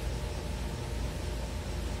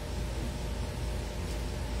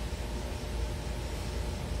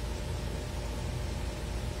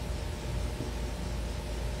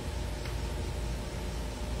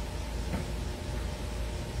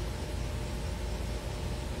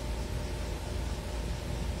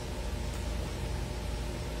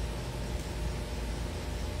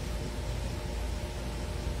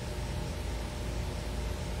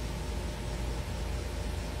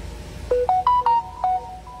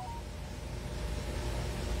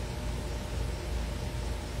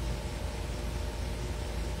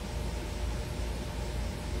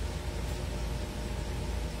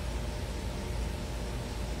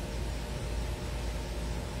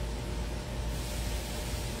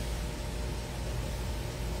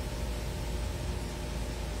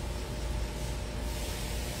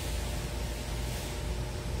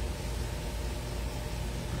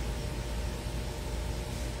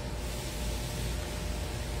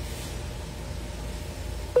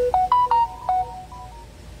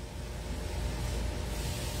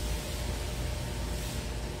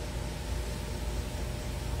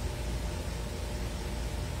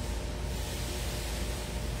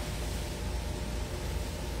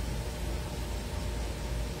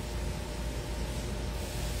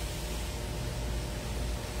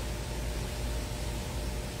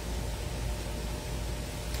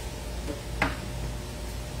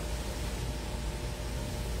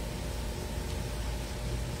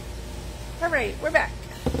 All right, we're back.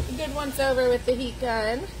 A good once over with the heat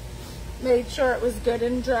gun. Made sure it was good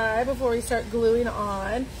and dry before we start gluing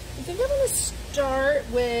on. I think I'm gonna start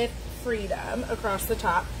with Freedom across the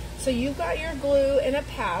top. So you've got your glue in a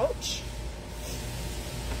pouch.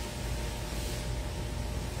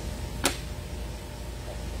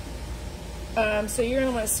 So you're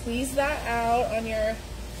gonna wanna squeeze that out on your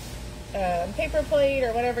paper plate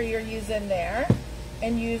or whatever you're using there,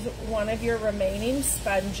 and use one of your remaining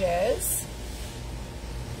sponges.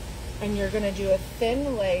 And you're gonna do a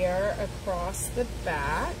thin layer across the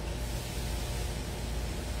back.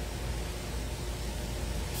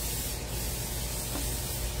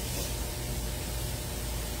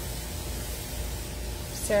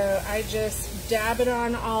 So I just dab it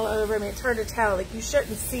on all over. I mean, it's hard to tell, like you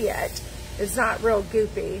shouldn't see it. It's not real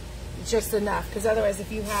goopy, just enough, because otherwise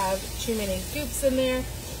if you have too many goops in there,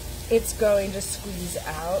 it's going to squeeze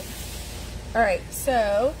out. All right,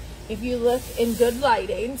 so if you look in good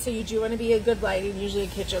lighting, so you do want to be a good lighting, usually a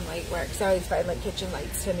kitchen light works. I always find like kitchen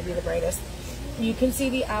lights tend to be the brightest. You can see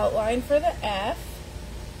the outline for the F.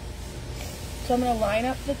 So I'm going to line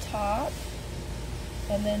up the top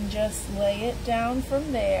and then just lay it down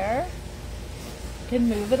from there. You can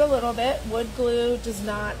move it a little bit. Wood glue does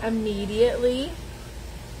not immediately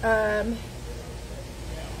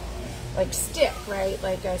like stick, right?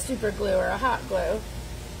 Like a super glue or a hot glue.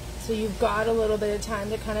 So you've got a little bit of time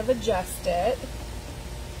to kind of adjust it.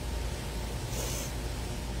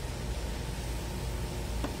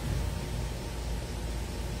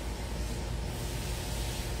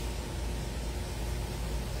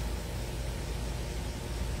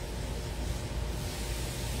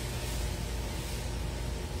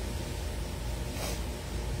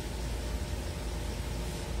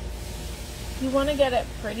 You want to get it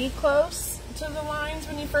pretty close to the lines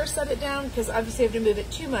when you first set it down, because obviously if you move it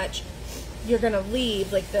too much, you're going to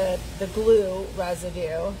leave like the glue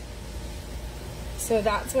residue. So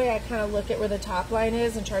that's why I kind of look at where the top line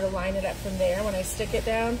is and try to line it up from there when I stick it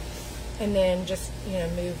down, and then just, you know,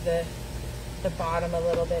 move the bottom a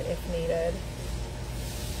little bit if needed.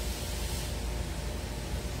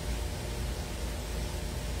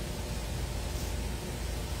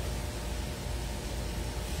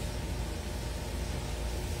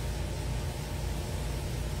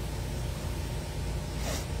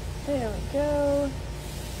 There we go.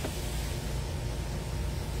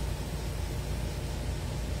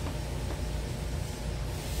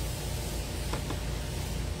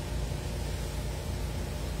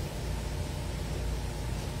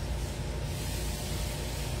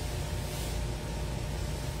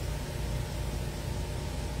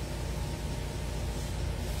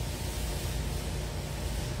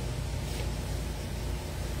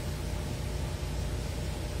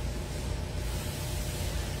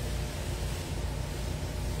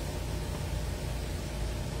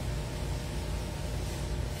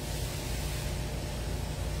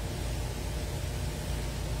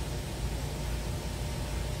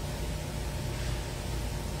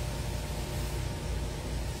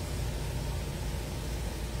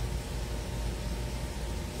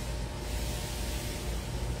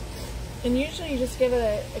 And usually you just give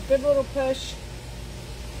it a good little push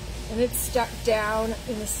and it's stuck down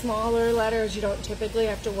in the smaller letters. You don't typically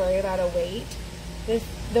have to worry about a weight.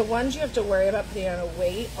 The ones you have to worry about putting on a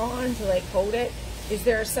weight on to like hold it is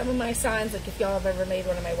there are some of my signs, like if y'all have ever made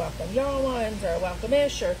one of my welcome y'all ones or a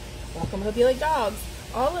welcome-ish or welcome hope you like dogs,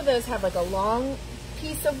 all of those have like a long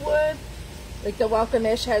piece of wood. Like the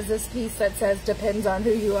welcome-ish has this piece that says depends on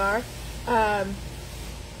who you are.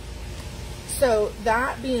 So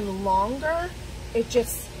that being longer, it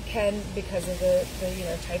just can, because of the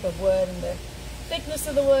type of wood and the thickness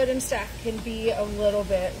of the wood and stuff, can be a little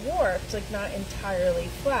bit warped, like not entirely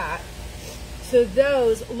flat. So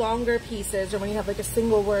those longer pieces, or when you have like a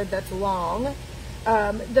single word that's long,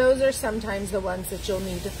 those are sometimes the ones that you'll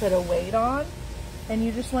need to put a weight on. And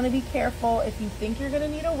you just want to be careful if you think you're going to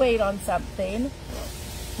need a weight on something,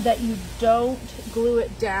 that you don't glue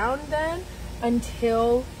it down then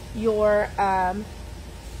until your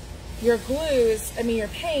glues, your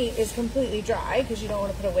paint is completely dry, because you don't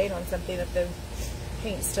want to put a weight on something if the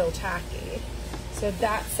paint's still tacky. So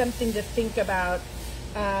that's something to think about.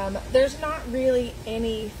 There's not really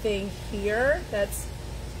anything here that's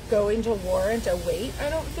going to warrant a weight, I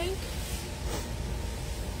don't think.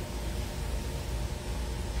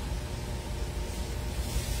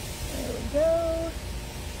 There we go.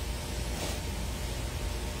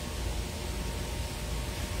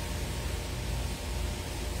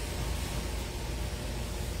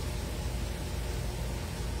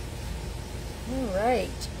 All right,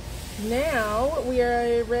 now we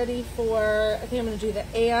are ready for, I think I'm going to do the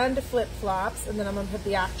and flip-flops, and then I'm going to put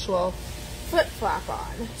the actual flip-flop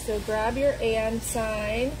on. So grab your and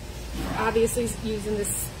sign. Obviously using the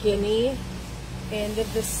skinny end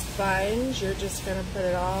of the sponge, you're just going to put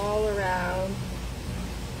it all around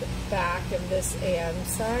the back of this and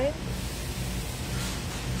sign.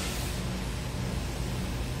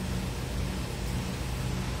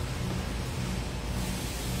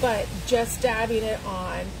 But just dabbing it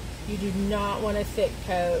on, you do not want a thick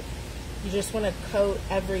coat. You just want to coat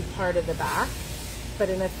every part of the back, but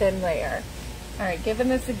in a thin layer. All right, giving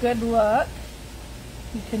this a good look.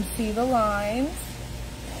 You can see the lines.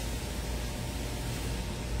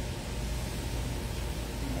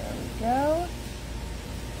 There we go.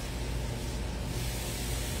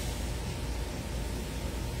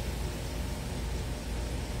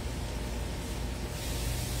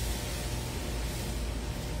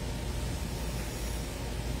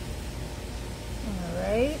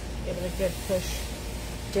 Give it a good push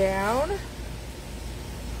down.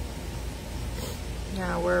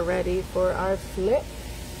 Now we're ready for our flip.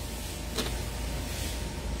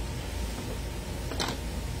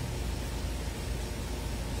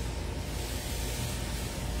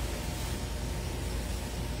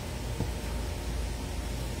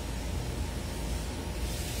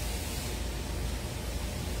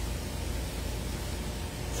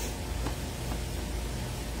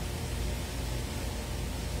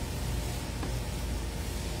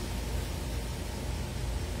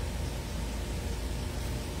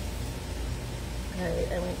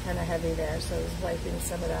 I went kind of heavy there, so I was wiping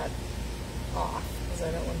some of that off because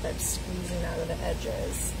I don't want that squeezing out of the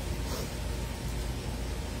edges.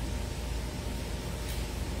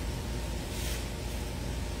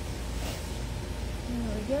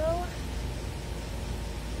 There we go.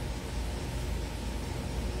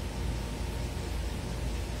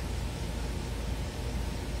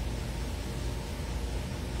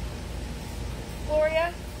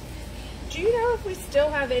 Gloria? Do you know if we still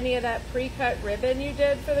have any of that pre-cut ribbon you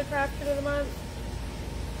did for the craft kit of the month?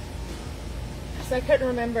 Because I couldn't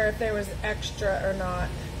remember if there was extra or not.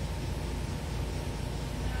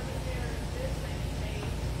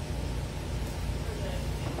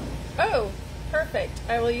 Oh, perfect.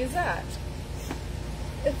 I will use that.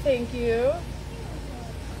 Thank you.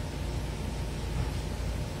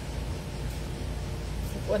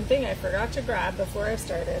 one thing I forgot to grab before I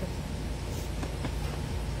started.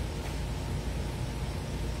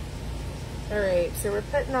 Alright, so we're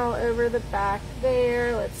putting all over the back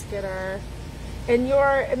there. Let's get our, and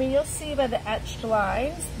you'll see by the etched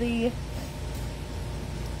lines, the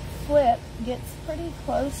flip gets pretty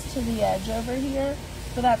close to the edge over here.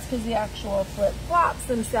 So that's because the actual flip-flops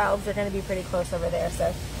themselves are going to be pretty close over there.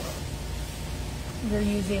 So you're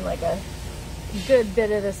using like a good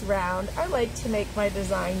bit of this round. I like to make my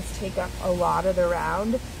designs take up a lot of the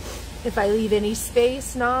round. If I leave any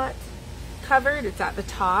space not covered, it's at the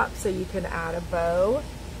top, so you can add a bow.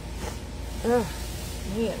 Ugh,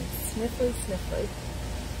 man, sniffly, sniffly.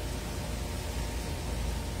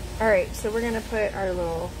 Alright, so we're going to put our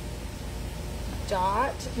little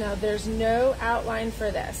dot. Now there's no outline for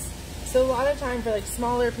this. So a lot of time for like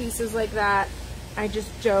smaller pieces like that, I just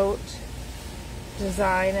don't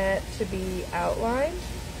design it to be outlined.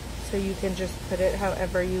 So you can just put it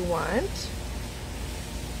however you want.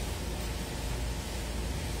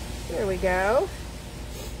 There we go.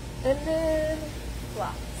 And then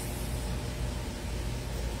flops.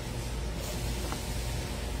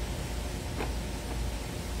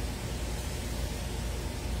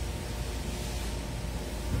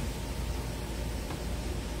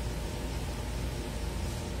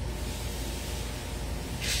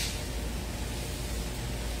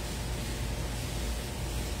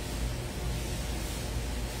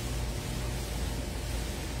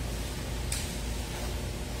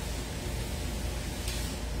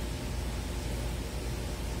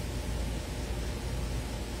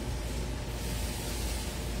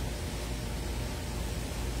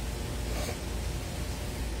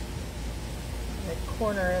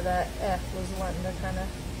 Corner of that F was wanting to kind of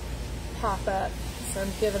pop up, so I'm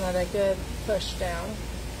giving it a good push down.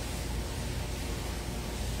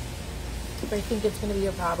 If I think it's going to be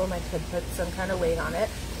a problem, I could put some kind of weight on it,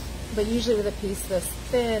 but usually with a piece this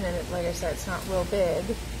thin, and it, like I said, it's not real big,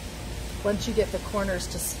 once you get the corners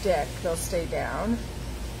to stick, they'll stay down.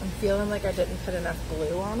 I'm feeling like I didn't put enough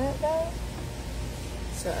glue on it though,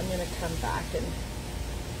 so I'm going to come back and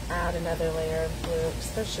add another layer of glue,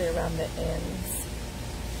 especially around the ends.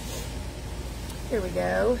 Here we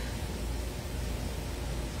go.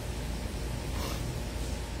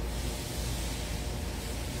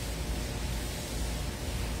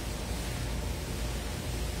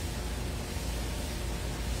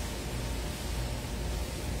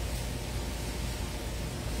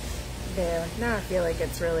 There, now I feel like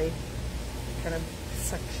it's really kind of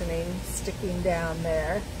suctioning, sticking down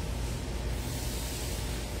there.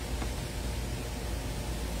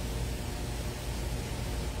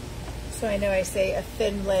 So I know I say a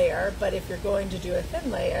thin layer, but if you're going to do a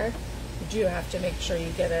thin layer, you do have to make sure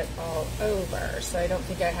you get it all over. So I don't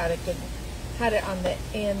think I had it on the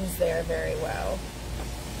ends there very well.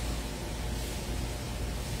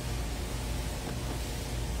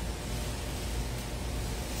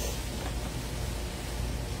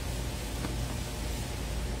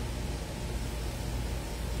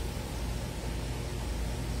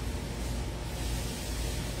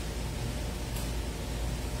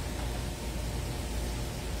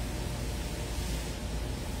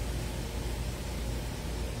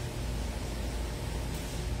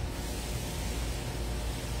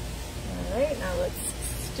 Now let's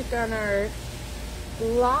stick on our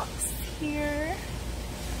blocks here.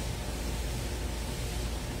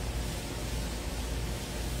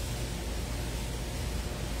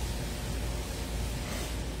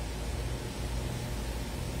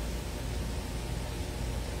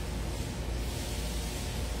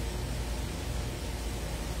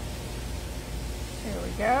 There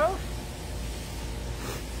we go.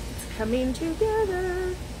 It's coming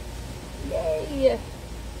together. Yay!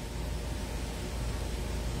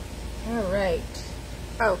 All right.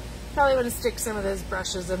 Oh, probably want to stick some of those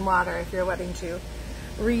brushes in water if you're wanting to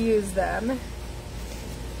reuse them.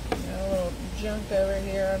 Got a little junk over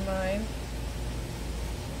here on mine.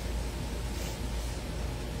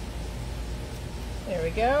 There we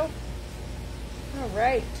go. All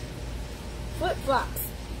right. Flip-flops.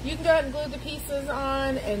 You can go ahead and glue the pieces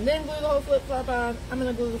on and then glue the whole flip-flop on. I'm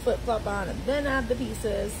going to glue the flip-flop on and then add the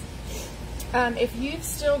pieces. If you've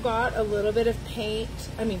still got a little bit of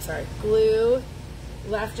glue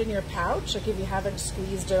left in your pouch, like if you haven't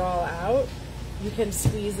squeezed it all out, you can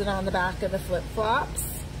squeeze it on the back of the flip-flops.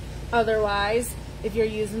 Otherwise, if you're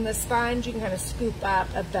using the sponge, you can kind of scoop up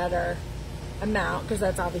a better amount because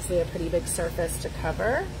that's obviously a pretty big surface to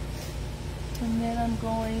cover. And then I'm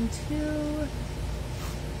going to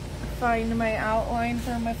find my outline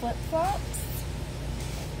for my flip-flops.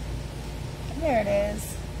 There it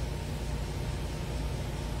is.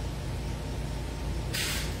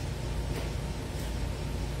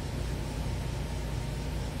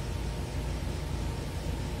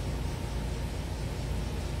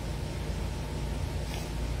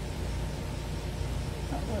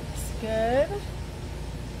 Looks good.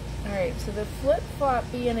 All right, so the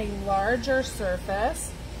flip-flop being a larger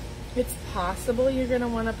surface, it's possible you're going to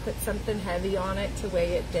want to put something heavy on it to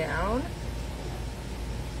weigh it down.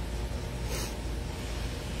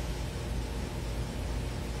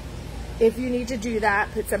 If you need to do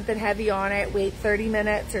that, put something heavy on it, wait 30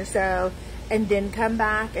 minutes or so, and then come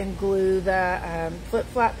back and glue the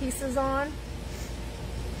flip-flop pieces on.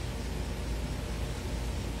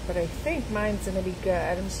 But I think mine's going to be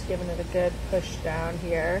good. I'm just giving it a good push down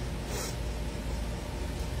here.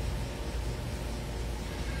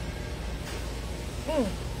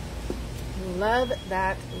 Love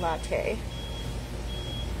that latte.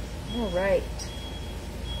 All right.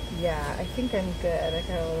 Yeah, I think I'm good. I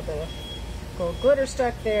got a little bit of gold glitter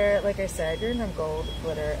stuck there. Like I said, you're gonna have gold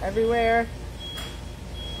glitter everywhere.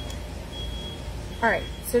 All right,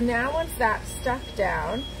 so now once that's stuck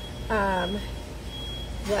down,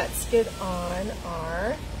 let's get on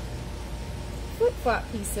our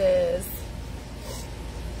flip-flop pieces.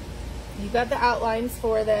 You got the outlines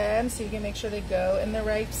for them, so you can make sure they go in the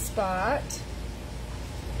right spot.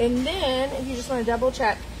 And then, if you just want to double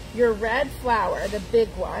check, your red flower, the big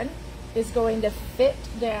one, is going to fit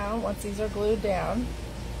down, once these are glued down,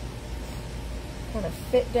 kind of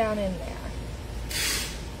fit down in there.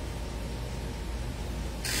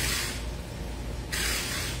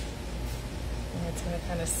 And it's going to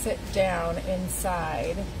kind of sit down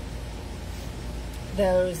inside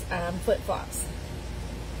those flip-flops.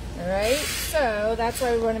 All right, so that's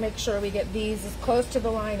why we want to make sure we get these as close to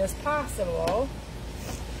the line as possible.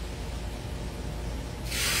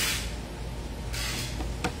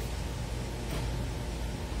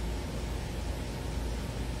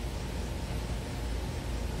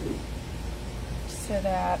 So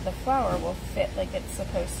that the flower will fit like it's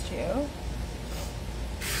supposed to.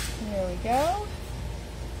 There we go.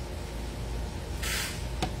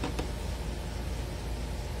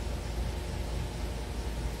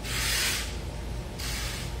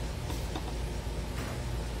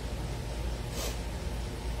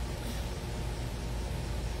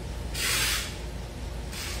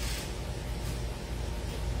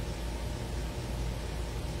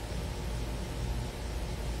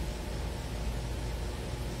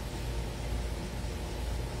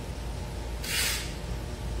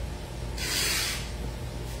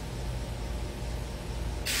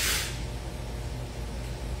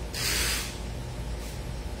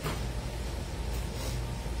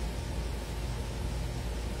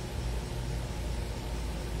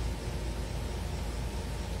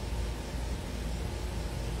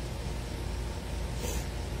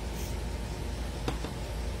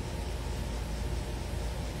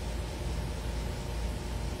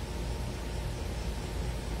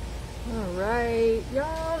 Alright,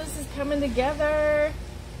 y'all, this is coming together.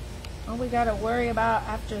 All we gotta worry about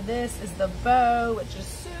after this is the bow, which is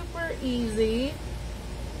super easy.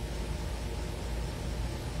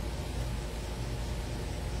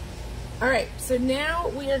 Alright, so now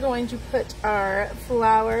we are going to put our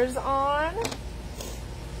flowers on.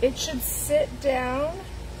 It should sit down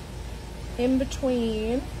in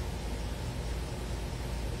between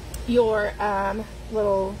your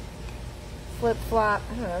little flip-flop,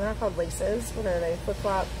 I don't know, they're not called laces. What are they?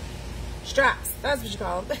 Flip-flop straps. That's what you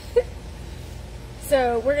call them.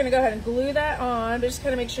 So we're going to go ahead and glue that on, but just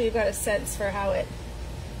kind of make sure you've got a sense for how it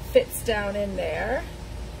fits down in there.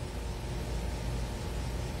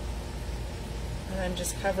 And I'm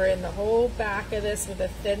just covering the whole back of this with a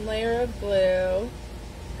thin layer of glue.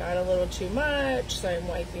 Got a little too much, so I'm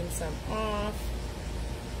wiping some off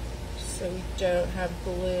so we don't have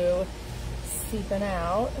glue seeping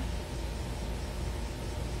out.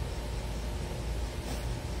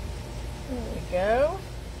 There we go.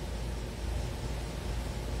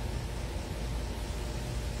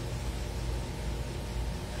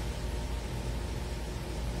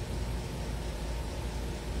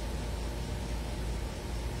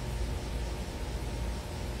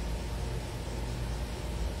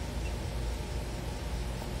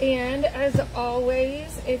 And as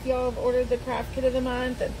always, if y'all have ordered the craft kit of the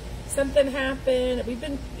month and something happened, we've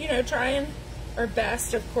been, you know, trying our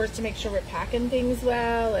best, of course, to make sure we're packing things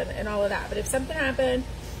well and all of that. But if something happened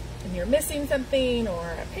and you're missing something or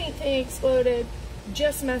a paint tank exploded,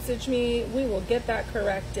 just message me. We will get that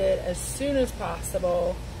corrected as soon as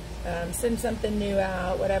possible. Send something new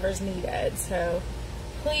out, whatever's needed. So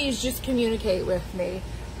please just communicate with me.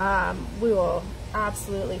 We will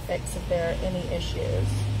absolutely fix if there are any issues.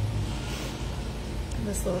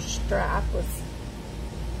 This little strap was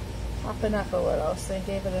popping up a little, so I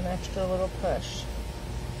gave it an extra little push.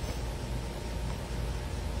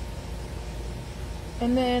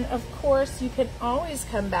 And then, of course, you can always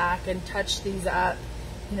come back and touch these up.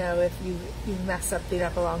 You know, if you mess something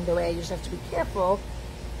up along the way, you just have to be careful.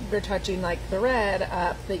 You're touching like the red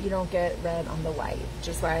up that you don't get red on the white, which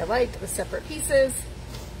is why I like the separate pieces.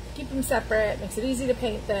 Keep them separate, makes it easy to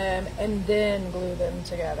paint them, and then glue them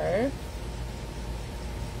together.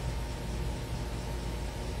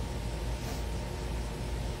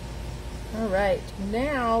 All right,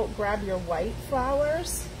 now grab your white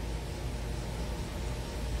flowers.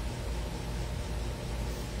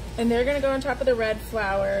 And they're gonna go on top of the red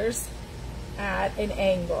flowers at an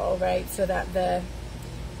angle, right? So that the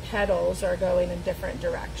petals are going in different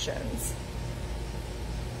directions.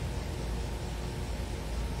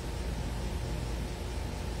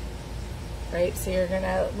 Right, so you're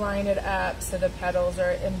gonna line it up so the petals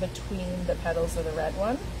are in between the petals of the red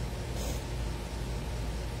one.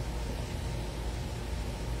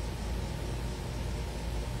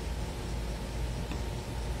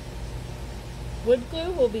 Wood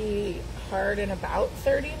glue will be hard in about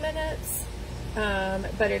 30 minutes,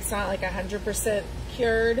 but it's not like 100%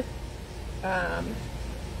 cured.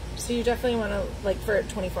 So you definitely want to, like for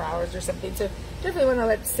 24 hours or something, so definitely want to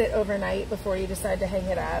let it sit overnight before you decide to hang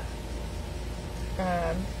it up,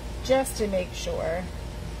 just to make sure.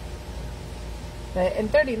 But in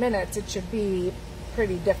 30 minutes, it should be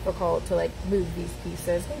pretty difficult to like move these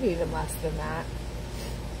pieces, maybe even less than that.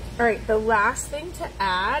 All right, the last thing to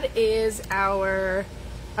add is our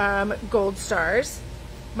gold stars.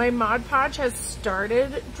 My Mod Podge has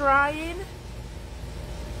started drying,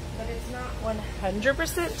 but it's not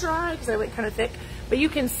 100% dry because I went kind of thick. But you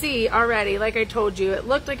can see already, like I told you, it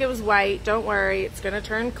looked like it was white. Don't worry, it's gonna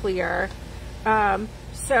turn clear.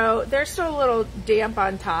 So they're still a little damp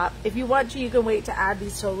on top. If you want to, you can wait to add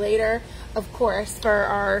these till later. Of course, for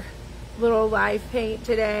our little live paint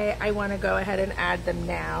today, I want to go ahead and add them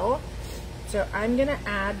now. So I'm going to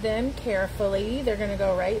add them carefully. They're going to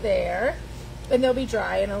go right there, and they'll be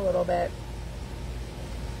dry in a little bit.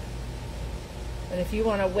 And if you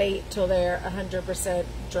want to wait till they're 100%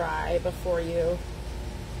 dry before you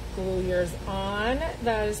glue yours on,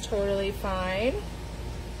 that is totally fine.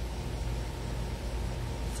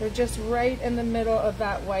 So just right in the middle of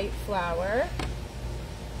that white flower.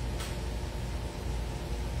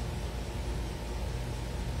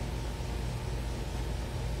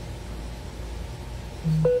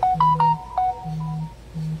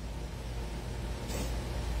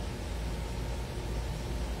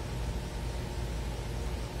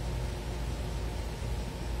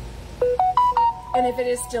 And if it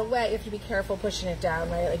is still wet, you have to be careful pushing it down,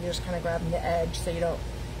 right? Like you're just kind of grabbing the edge so you don't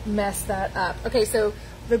mess that up. Okay, so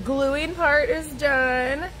the gluing part is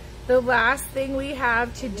done. The last thing we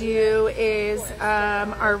have to do is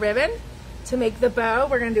our ribbon to make the bow.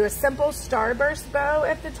 We're gonna do a simple starburst bow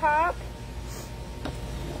at the top.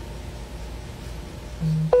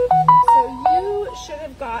 So you should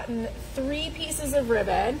have gotten 3 pieces of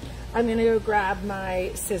ribbon. I'm gonna go grab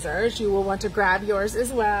my scissors. You will want to grab yours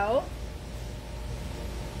as well.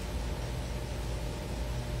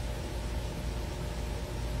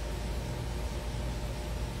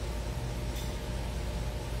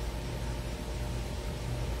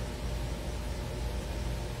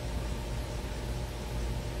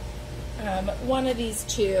 One of these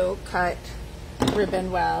two cut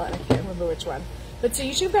ribbon well, and I can't remember which one. But so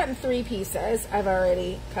you should have gotten 3 pieces. I've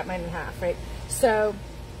already cut mine in half, right? So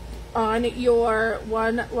on your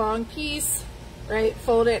one long piece, right,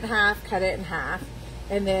 fold it in half, cut it in half.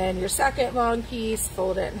 And then your second long piece,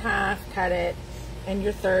 fold it in half, cut it. And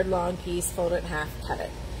your third long piece, fold it in half, cut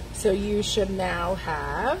it. So you should now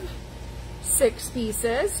have 6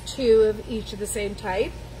 pieces, 2 of each of the same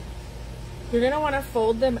type. You're gonna wanna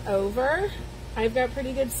fold them over. I've got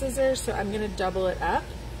pretty good scissors, so I'm gonna double it up.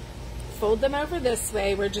 Fold them over this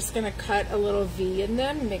way. We're just gonna cut a little V in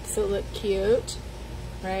them, makes it look cute,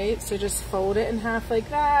 right? So just fold it in half like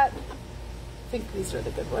that. I think these are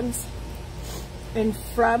the good ones. And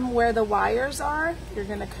from where the wires are, you're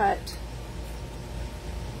gonna cut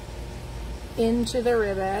into the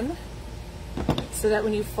ribbon so that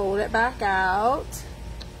when you fold it back out,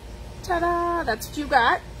 ta-da, that's what you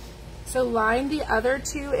got. So line the other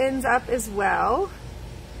 2 ends up as well.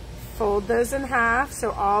 Fold those in half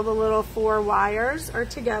so all the little 4 wires are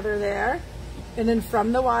together there. And then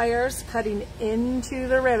from the wires, cutting into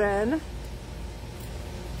the ribbon,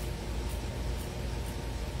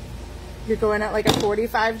 you're going at like a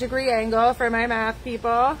 45-degree angle for my math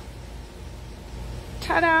people.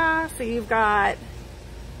 Ta-da! So you've got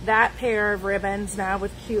that pair of ribbons now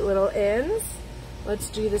with cute little ends. Let's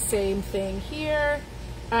do the same thing here.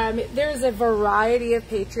 There's a variety of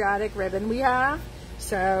patriotic ribbon we have.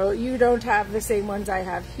 So you don't have the same ones I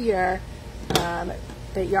have here.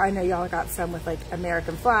 I know y'all got some with like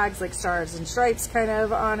American flags, like stars and stripes kind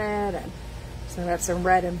of on it. And so that's some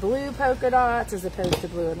red and blue polka dots as opposed to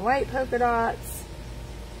blue and white polka dots.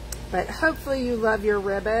 But hopefully you love your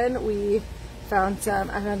ribbon. I found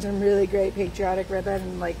some really great patriotic ribbon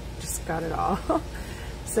and like just got it all.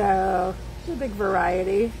 So a big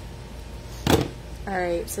variety. All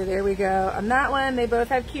right, so there we go. On that one, they both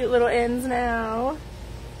have cute little ends now.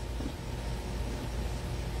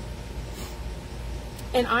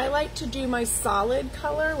 And I like to do my solid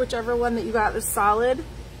color, whichever one that you got is solid,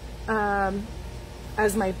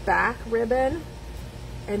 as my back ribbon.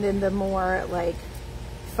 And then the more like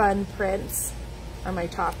fun prints are my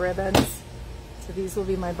top ribbons. So these will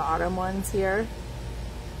be my bottom ones here.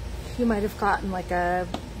 You might have gotten like a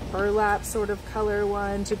burlap sort of color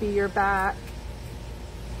one to be your back.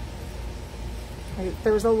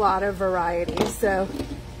 There's a lot of variety, so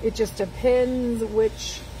it just depends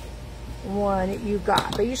which one you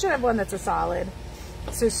got, but you should have one that's a solid.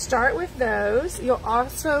 So start with those. You'll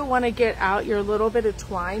also want to get out your little bit of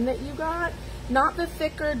twine that you got, not the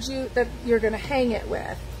thicker jute that you're going to hang it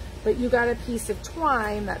with, but you got a piece of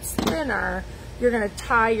twine that's thinner. You're going to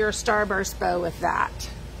tie your starburst bow with that.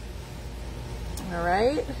 All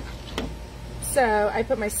right, so I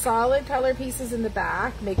put my solid color pieces in the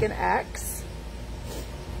back, make an X,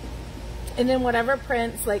 and then whatever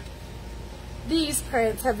prints, like these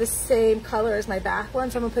prints have the same color as my back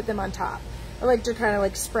one, so I'm gonna put them on top. I like to kind of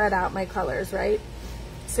like spread out my colors, right?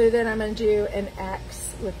 So then I'm gonna do an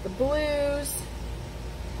X with the blues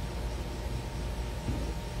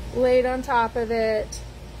laid on top of it,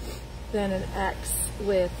 then an X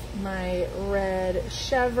with my red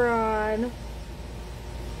chevron.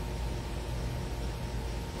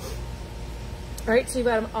 All right, so you've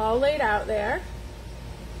got them all laid out there.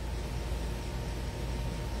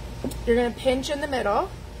 You're gonna pinch in the middle.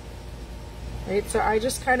 Right, so I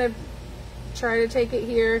just kind of try to take it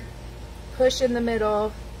here, push in the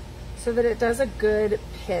middle so that it does a good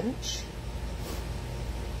pinch.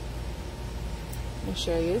 Let me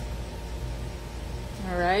show you.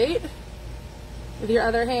 All right. With your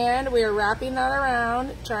other hand, we are wrapping that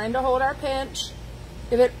around, trying to hold our pinch.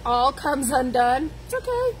 If it all comes undone, it's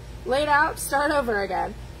okay. Lay it out, start over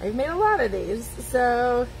again. I've made a lot of these,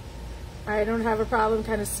 so I don't have a problem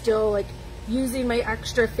kind of still like using my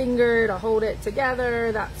extra finger to hold it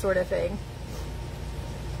together, that sort of thing.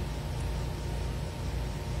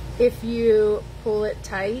 If you pull it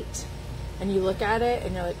tight and you look at it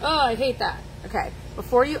and you're like, oh, I hate that. Okay,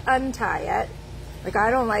 before you untie it, like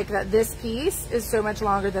I don't like that this piece is so much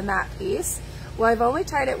longer than that piece. Well, I've only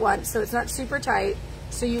tied it once, so it's not super tight,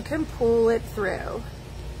 so you can pull it through.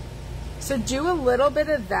 So do a little bit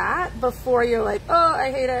of that before you're like, oh,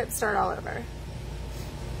 I hate it, start all over.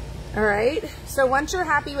 All right, so once you're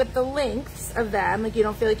happy with the lengths of them, like you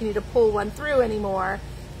don't feel like you need to pull one through anymore,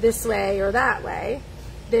 this way or that way,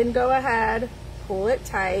 then go ahead, pull it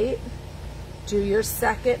tight, do your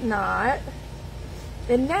second knot.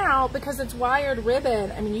 And now, because it's wired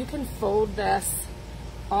ribbon, I mean, you can fold this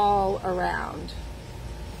all around,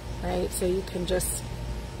 right? So you can just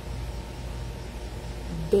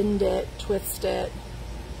bend it, twist it.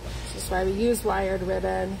 This is why we use wired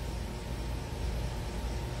ribbon.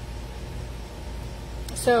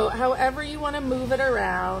 So however you want to move it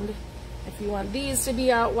around, if you want these to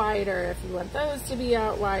be out wider, if you want those to be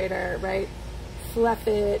out wider, right? Fluff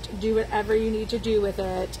it, do whatever you need to do with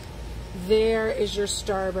it. There is your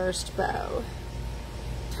starburst bow.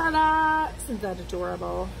 Ta-da! Isn't that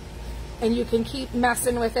adorable? And you can keep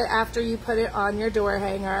messing with it after you put it on your door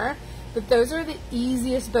hanger. But those are the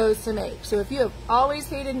easiest bows to make. So if you have always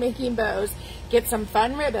hated making bows, get some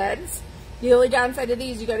fun ribbons. The only downside of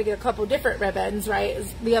these, you got to get a couple different ribbons, right?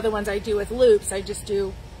 The other ones I do with loops, I just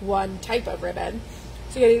do one type of ribbon.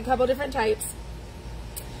 So you got to get a couple different types.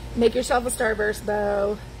 Make yourself a starburst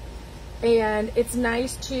bow. And it's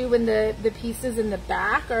nice too when the pieces in the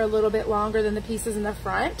back are a little bit longer than the pieces in the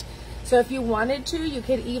front. So if you wanted to, you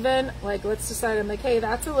could even, like, let's decide, I'm like, hey,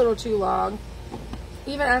 that's a little too long.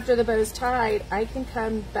 Even after the bow's tied, I can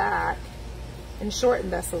come back and shorten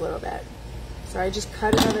this a little bit. So I just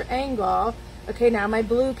cut another angle. Okay, now my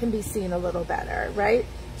blue can be seen a little better, right?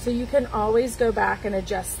 So you can always go back and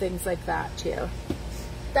adjust things like that too.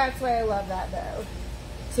 That's why I love that bow.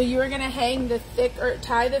 So you are gonna hang the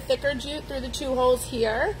tie the thicker jute through the 2 holes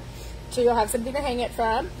here. So you'll have something to hang it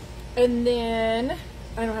from. And then,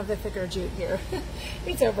 I don't have the thicker jute here.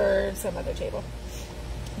 It's over some other table.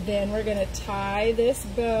 Then we're gonna tie this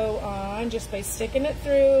bow on just by sticking it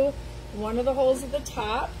through one of the holes at the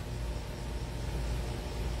top.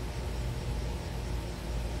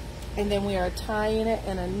 And then we are tying it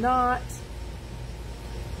in a knot.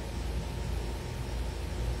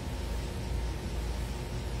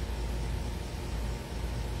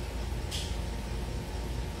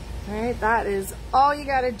 All right, that is all you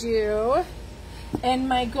gotta do. And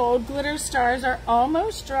my gold glitter stars are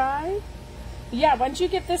almost dry. Yeah, once you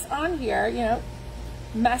get this on here, you know,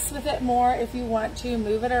 mess with it more if you want to,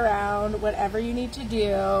 move it around, whatever you need to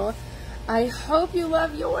do. I hope you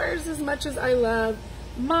love yours as much as I love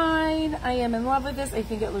mine. I am in love with this. I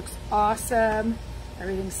think it looks awesome.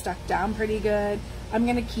 Everything's stuck down pretty good. I'm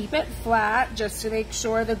gonna keep it flat just to make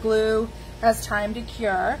sure the glue has time to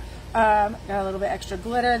cure. Got a little bit extra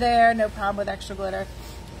glitter there, no problem with extra glitter.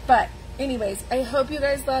 But anyways, I hope you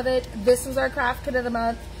guys love it. This is our craft kit of the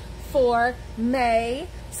month for May.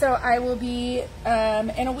 So I will be,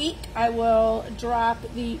 in a week, I will drop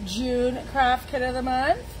the June craft kit of the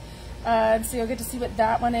month. So you'll get to see what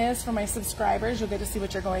that one is for my subscribers. You'll get to see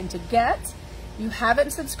what you're going to get. If you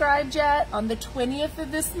haven't subscribed yet, on the 20th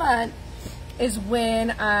of this month is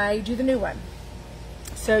when I do the new one.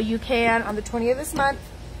 So you can, on the 20th of this month,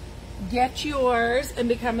 get yours and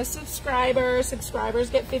become a subscriber. Subscribers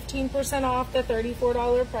get 15% off the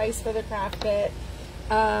 $34 price for the craft kit.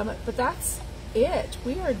 But that's it.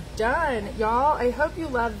 We are done, y'all. I hope you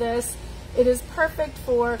love this. It is perfect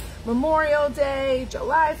for Memorial Day,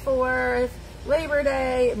 July 4th, Labor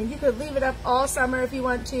Day. I mean, you could leave it up all summer if you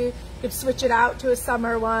want to. You could switch it out to a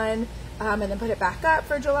summer one, and then put it back up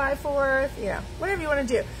for July 4th, you know, whatever you want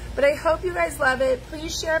to do. But I hope you guys love it.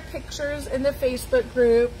 Please share pictures in the Facebook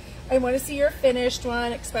group. I want to see your finished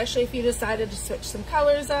one, especially if you decided to switch some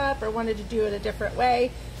colors up or wanted to do it a different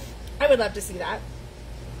way. I would love to see that.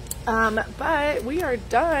 But we are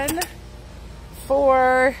done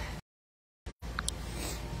for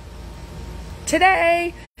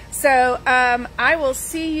today. So I will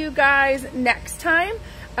see you guys next time.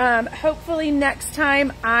 Hopefully next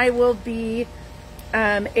time I will be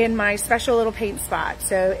in my special little paint spot.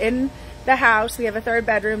 So in the house, we have a third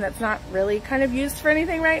bedroom that's not really kind of used for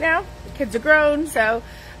anything right now. The kids are grown, so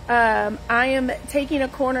I am taking a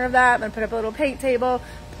corner of that. I'm gonna put up a little paint table,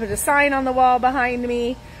 put a sign on the wall behind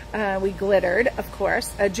me. We glittered, of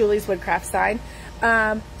course, a Julie's Woodcraft sign.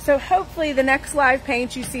 So hopefully the next live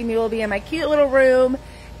paint you see me will be in my cute little room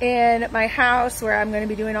in my house where I'm going to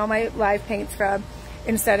be doing all my live paints from,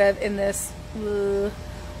 instead of in this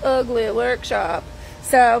ugly workshop.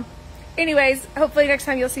 So anyways, hopefully next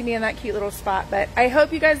time you'll see me in that cute little spot. But I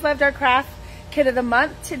hope you guys loved our craft kit of the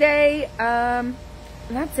month today. And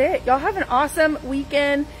that's it. Y'all have an awesome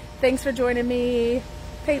weekend. Thanks for joining me.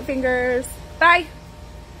 Paint fingers. Bye.